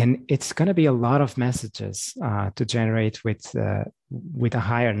 And it's going to be a lot of messages to generate with a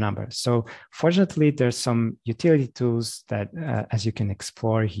higher number. So fortunately, there's some utility tools that, as you can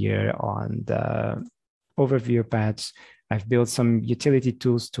explore here on the overview patch, I've built some utility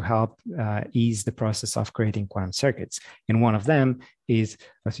tools to help ease the process of creating quantum circuits. And one of them is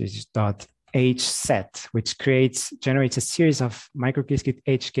 .hset, which generates a series of microQSKit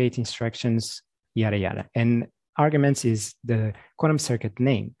H-gate instructions, yada, yada. And arguments is the quantum circuit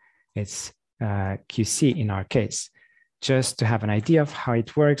name. It's QC in our case. Just to have an idea of how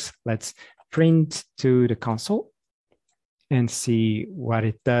it works, let's print to the console and see what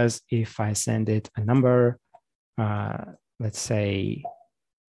it does if I send it a number, let's say,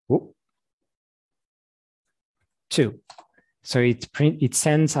 2. So it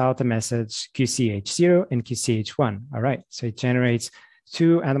sends out a message QCH0 and QCH1. All right, so it generates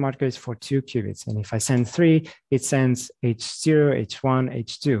 2 Hadamard gates for 2 qubits. And if I send 3, it sends H0, H1,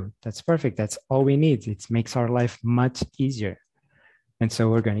 H2. That's perfect. That's all we need. It makes our life much easier. And so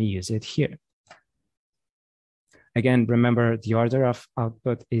we're going to use it here. Again, remember the order of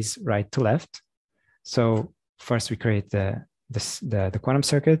output is right to left. So first we create the quantum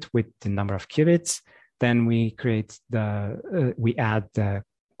circuit with the number of qubits. Then we create we add the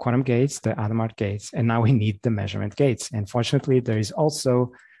quantum gates, the Hadamard gates, and now we need the measurement gates. And fortunately, there is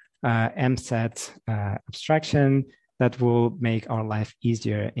also MSET abstraction that will make our life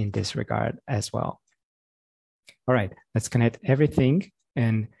easier in this regard as well. All right, let's connect everything,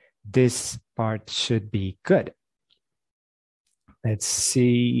 and this part should be good. Let's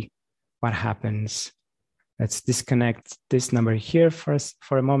see what happens. Let's disconnect this number here for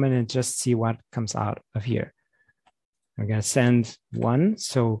a moment and just see what comes out of here. We're going to send 1.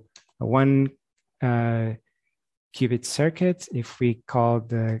 So a 1 qubit circuit. If we call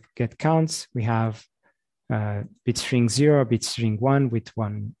the get counts, we have bit string 0, bit string 1 with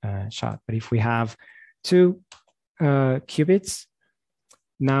 1 shot. But if we have 2 qubits,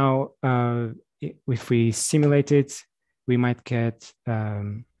 now if we simulate it, we might get,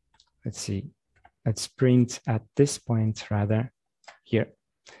 let's see, let's print at this point rather here.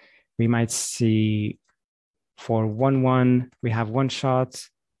 We might see for 1, 1, we have 1 shot,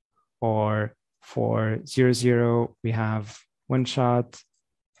 or for 0, 0, we have 1 shot.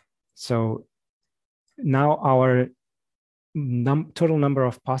 So now our total number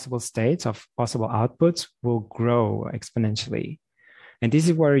of possible states, of possible outputs, will grow exponentially. And this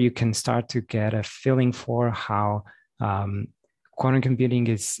is where you can start to get a feeling for how quantum computing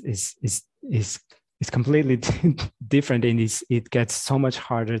is completely different, and it gets so much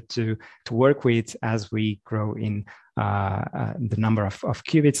harder to work with as we grow in the number of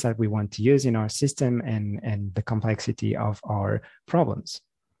qubits that we want to use in our system and the complexity of our problems.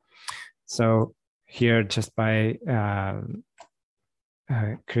 So here, just by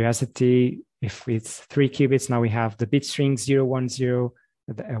curiosity, if it's 3 qubits, now we have the bit string 0, 1, 0,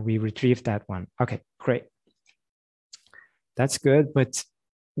 we retrieve that one. Okay, great. That's good, but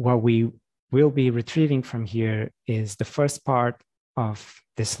what we will be retrieving from here is the first part of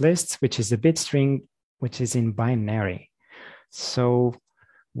this list, which is the bit string, which is in binary. So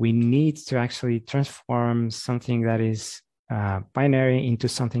we need to actually transform something that is binary into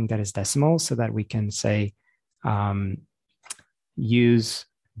something that is decimal, so that we can say use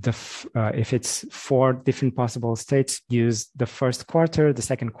if it's 4 different possible states, use the first quarter, the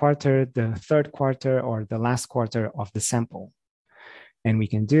second quarter, the third quarter, or the last quarter of the sample. And we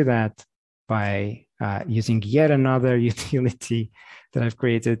can do that by using yet another utility that I've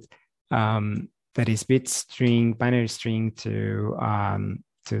created that is bit string, binary string to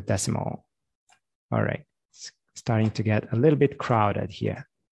decimal. All right, it's starting to get a little bit crowded here.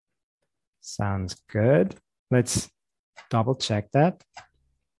 Sounds good. Let's double check that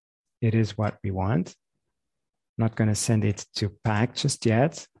it is what we want. Not going to send it to pack just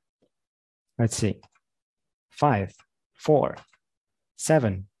yet. Let's see. 5, 4,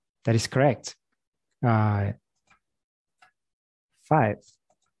 7. That is correct. 5.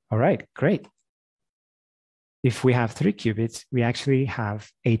 All right, great. If we have 3 qubits, we actually have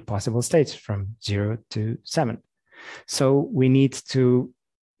 8 possible states from 0 to 7. So we need to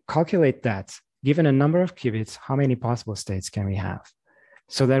calculate that. Given a number of qubits, how many possible states can we have?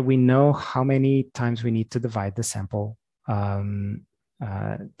 So that we know how many times we need to divide the sample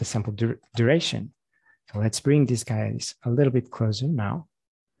duration. So let's bring these guys a little bit closer now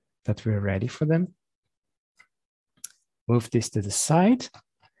that we're ready for them. Move this to the side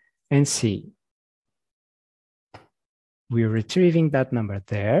and see. We're retrieving that number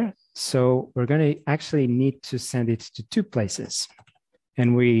there. So we're going to actually need to send it to 2 places.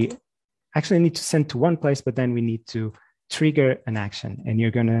 And we actually need to send to 1 place, but then we need to trigger an action. And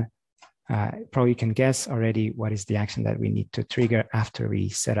you're going to probably can guess already what is the action that we need to trigger after we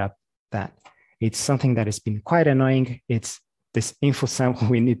set up that. It's something that has been quite annoying. It's this info sample.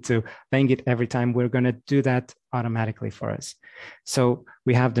 We need to bang it every time. We're going to do that automatically for us. So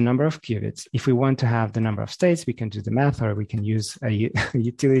we have the number of qubits. If we want to have the number of states, we can do the math, or we can use a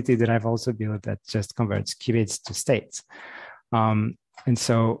utility that I've also built that just converts qubits to states. And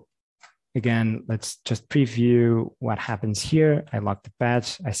so again, let's just preview what happens here. I lock the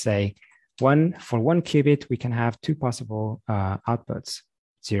patch. I say for 1 qubit, we can have 2 possible outputs,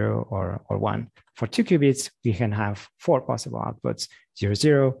 0 or 1. For 2 qubits, we can have 4 possible outputs, 0,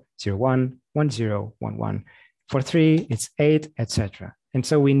 0, 0, 1, 1, 0, 1, 1. For 3, it's 8, etc. And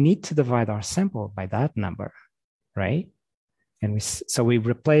so we need to divide our sample by that number, right? And so we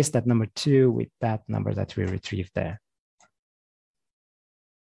replace that number 2 with that number that we retrieved there.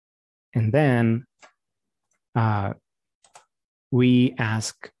 And then we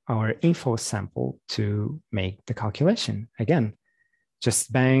ask our info sample to make the calculation. Again,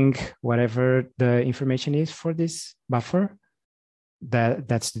 just bang whatever the information is for this buffer.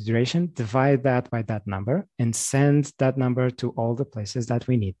 That's the duration. Divide that by that number and send that number to all the places that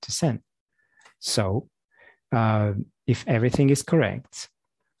we need to send. So if everything is correct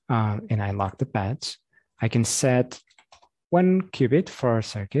and I lock the patch, I can set 1 qubit for our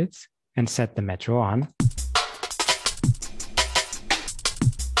circuit and set the metro on.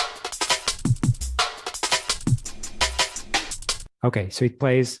 Okay, so it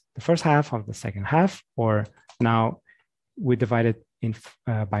plays the first half of the second half, or now we divide it in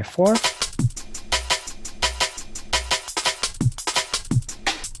by 4.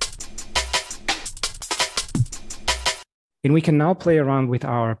 And we can now play around with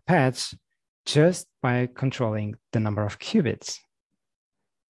our patch just by controlling the number of qubits.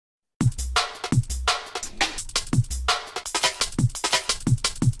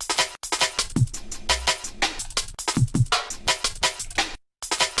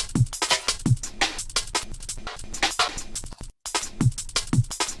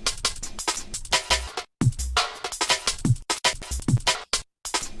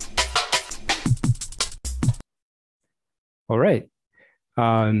 All right.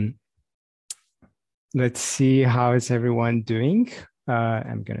 Let's see how is everyone doing.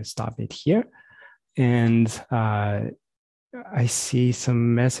 I'm going to stop it here. And I see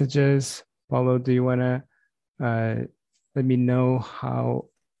some messages. Paulo, do you want to let me know how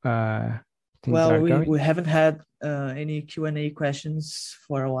things are going? We haven't had any Q&A questions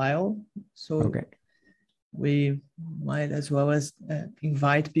for a while. So okay. We might as well as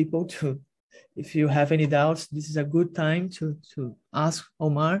invite people to, if you have any doubts, this is a good time to ask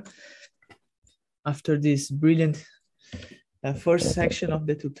Omar after this brilliant first section of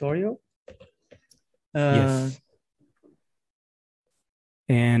the tutorial. Yes.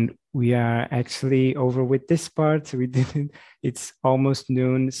 And we are actually over with this part. We didn't, it's almost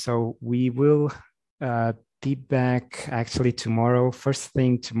noon, so we will be back actually tomorrow. First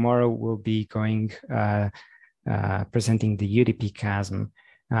thing tomorrow we'll be going, presenting the UDP Chasm,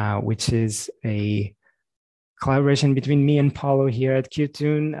 which is a collaboration between me and Paulo here at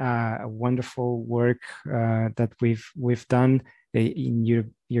QTune, a wonderful work that we've done. You're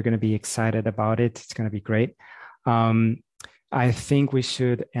going to be excited about it. It's going to be great. I think we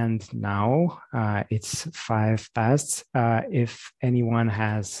should end now. It's 5 past. If anyone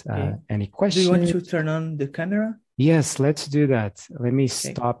has any questions. Do you want to turn on the camera? Yes, let's do that. Let me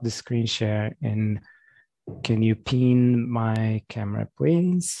stop the screen share, and can you pin my camera,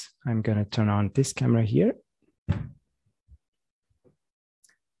 please? I'm going to turn on this camera here.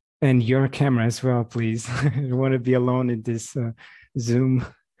 And your camera as well, please. I don't want to be alone in this Zoom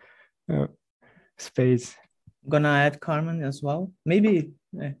space. gonna add Carmen as well. Maybe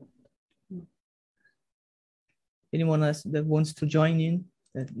anyone else that wants to join in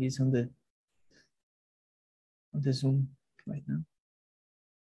that is on the Zoom right now.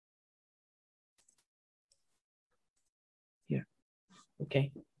 Here,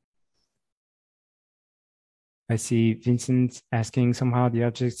 okay. I see Vincent asking somehow the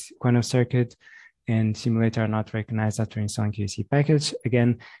objects quantum circuit and simulator are not recognized after installing QAC package.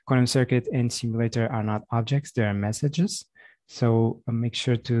 Again, quantum circuit and simulator are not objects, they are messages. So make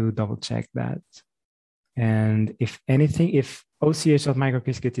sure to double check that. And if anything, if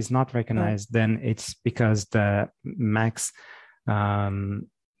OCH.microQSKit is not recognized, then it's because the max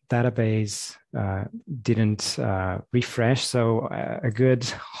database didn't refresh. So a good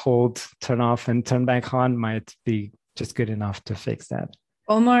hold, turn off and turn back on might be just good enough to fix that.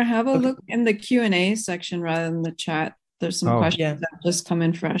 Omar, have a look in the Q&A section rather than the chat. There's some questions that just come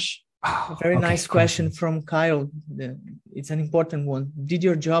in fresh. A very nice question from Kyle. It's an important one. Did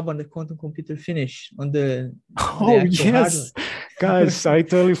your job on the quantum computer finish on the actual hardware? Guys, I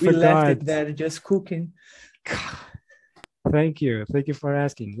totally forgot. We left it there just cooking. Thank you for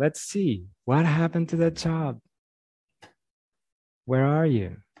asking. Let's see what happened to that job. Where are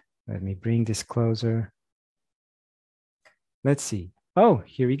you? Let me bring this closer. Let's see. Oh,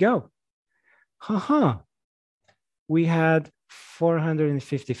 here we go. We had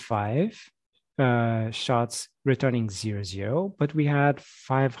 455 shots returning 00, but we had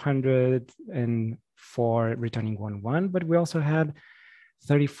 504 returning 11, but we also had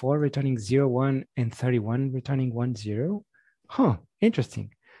 34 returning 01 and 31 returning 10.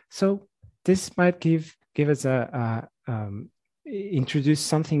 Interesting. So this might give us a introduce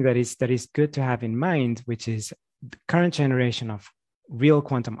something that is good to have in mind, which is the current generation of real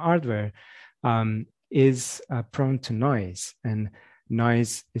quantum hardware is prone to noise, and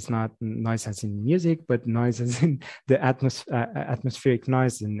noise is not noise as in music, but noise as in the atmospheric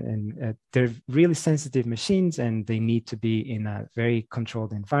noise, and they're really sensitive machines, and they need to be in a very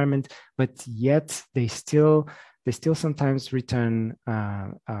controlled environment, but yet they still sometimes return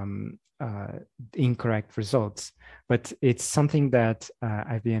incorrect results. But it's something that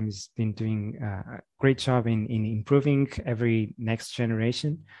IBM has been doing a great job in improving every next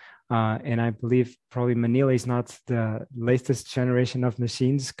generation. And I believe probably Manila is not the latest generation of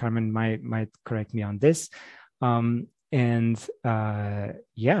machines. Carmen might correct me on this.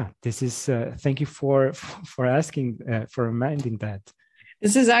 Yeah, this is, thank you for asking, for reminding that.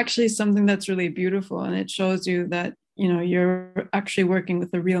 This is actually something that's really beautiful, and it shows you that, you know, you're actually working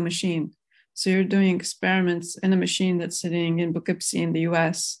with a real machine. So you're doing experiments in a machine that's sitting in Poughkeepsie in the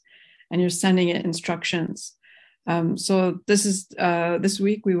US, and you're sending it instructions. So this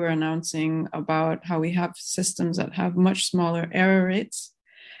week we were announcing about how we have systems that have much smaller error rates.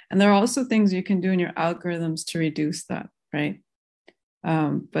 And there are also things you can do in your algorithms to reduce that, right?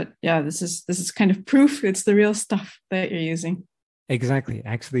 But yeah, this is kind of proof it's the real stuff that you're using. Exactly.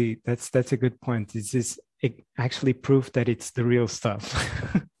 Actually, that's a good point. This is actually proof that it's the real stuff.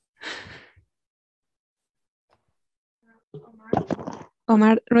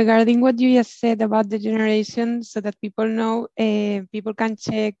 Omar, regarding what you just said about the generation, so that people know, people can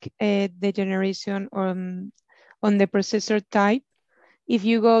check the generation on the processor type. If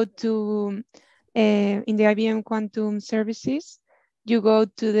you go to, in the IBM Quantum Services, you go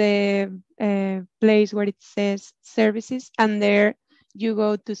to the place where it says services, and there you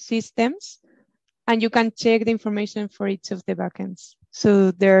go to systems, and you can check the information for each of the backends.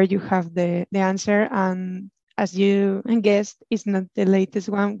 So there you have the answer, and as you guessed, it's not the latest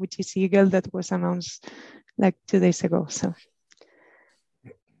one, which is Eagle, that was announced like 2 days ago. So,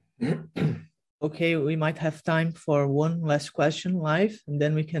 okay, we might have time for one last question live, and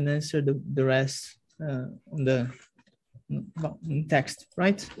then we can answer the rest in text,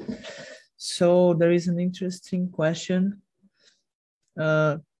 right? So there is an interesting question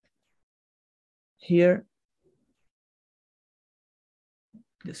here.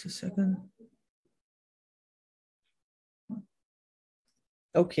 Just a second.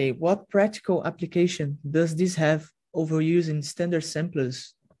 Okay, what practical application does this have over using standard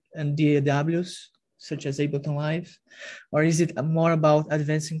samplers and DAWs, such as Ableton Live, or is it more about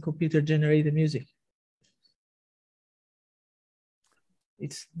advancing computer-generated music?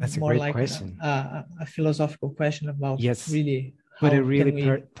 That's more a great like question. A philosophical question about really how but a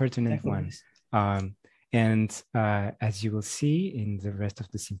really pertinent one. As you will see in the rest of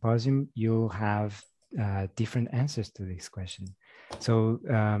the symposium, you'll have different answers to this question. So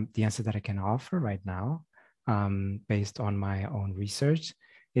the answer that I can offer right now, based on my own research,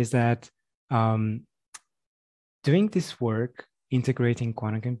 is that doing this work, integrating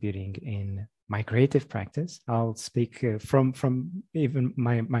quantum computing in my creative practice. I'll speak from even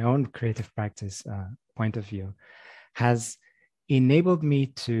my own creative practice point of view, has enabled me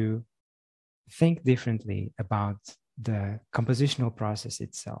to think differently about the compositional process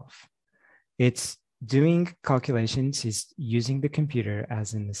itself. It's doing calculations, is using the computer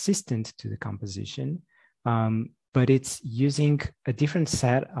as an assistant to the composition, but it's using a different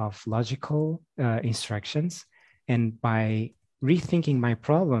set of logical instructions. And by rethinking my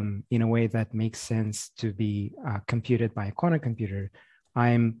problem in a way that makes sense to be computed by a quantum computer,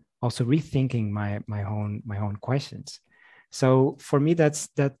 I'm also rethinking my own questions. So for me,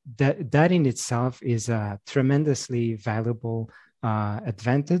 that in itself is a tremendously valuable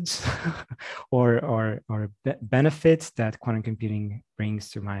advantage or benefits that quantum computing brings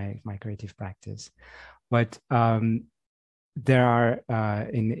to my creative practice. But there are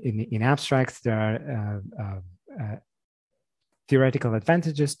in abstracts, there are theoretical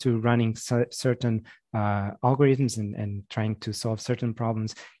advantages to running certain algorithms and trying to solve certain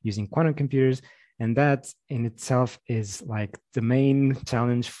problems using quantum computers. And that in itself is like the main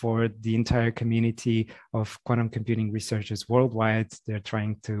challenge for the entire community of quantum computing researchers worldwide. They're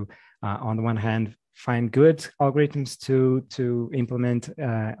trying to, on the one hand, find good algorithms to implement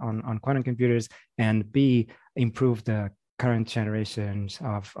on quantum computers, and B, improve the current generations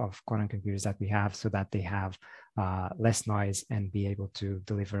of quantum computers that we have so that they have less noise and be able to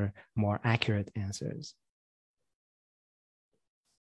deliver more accurate answers.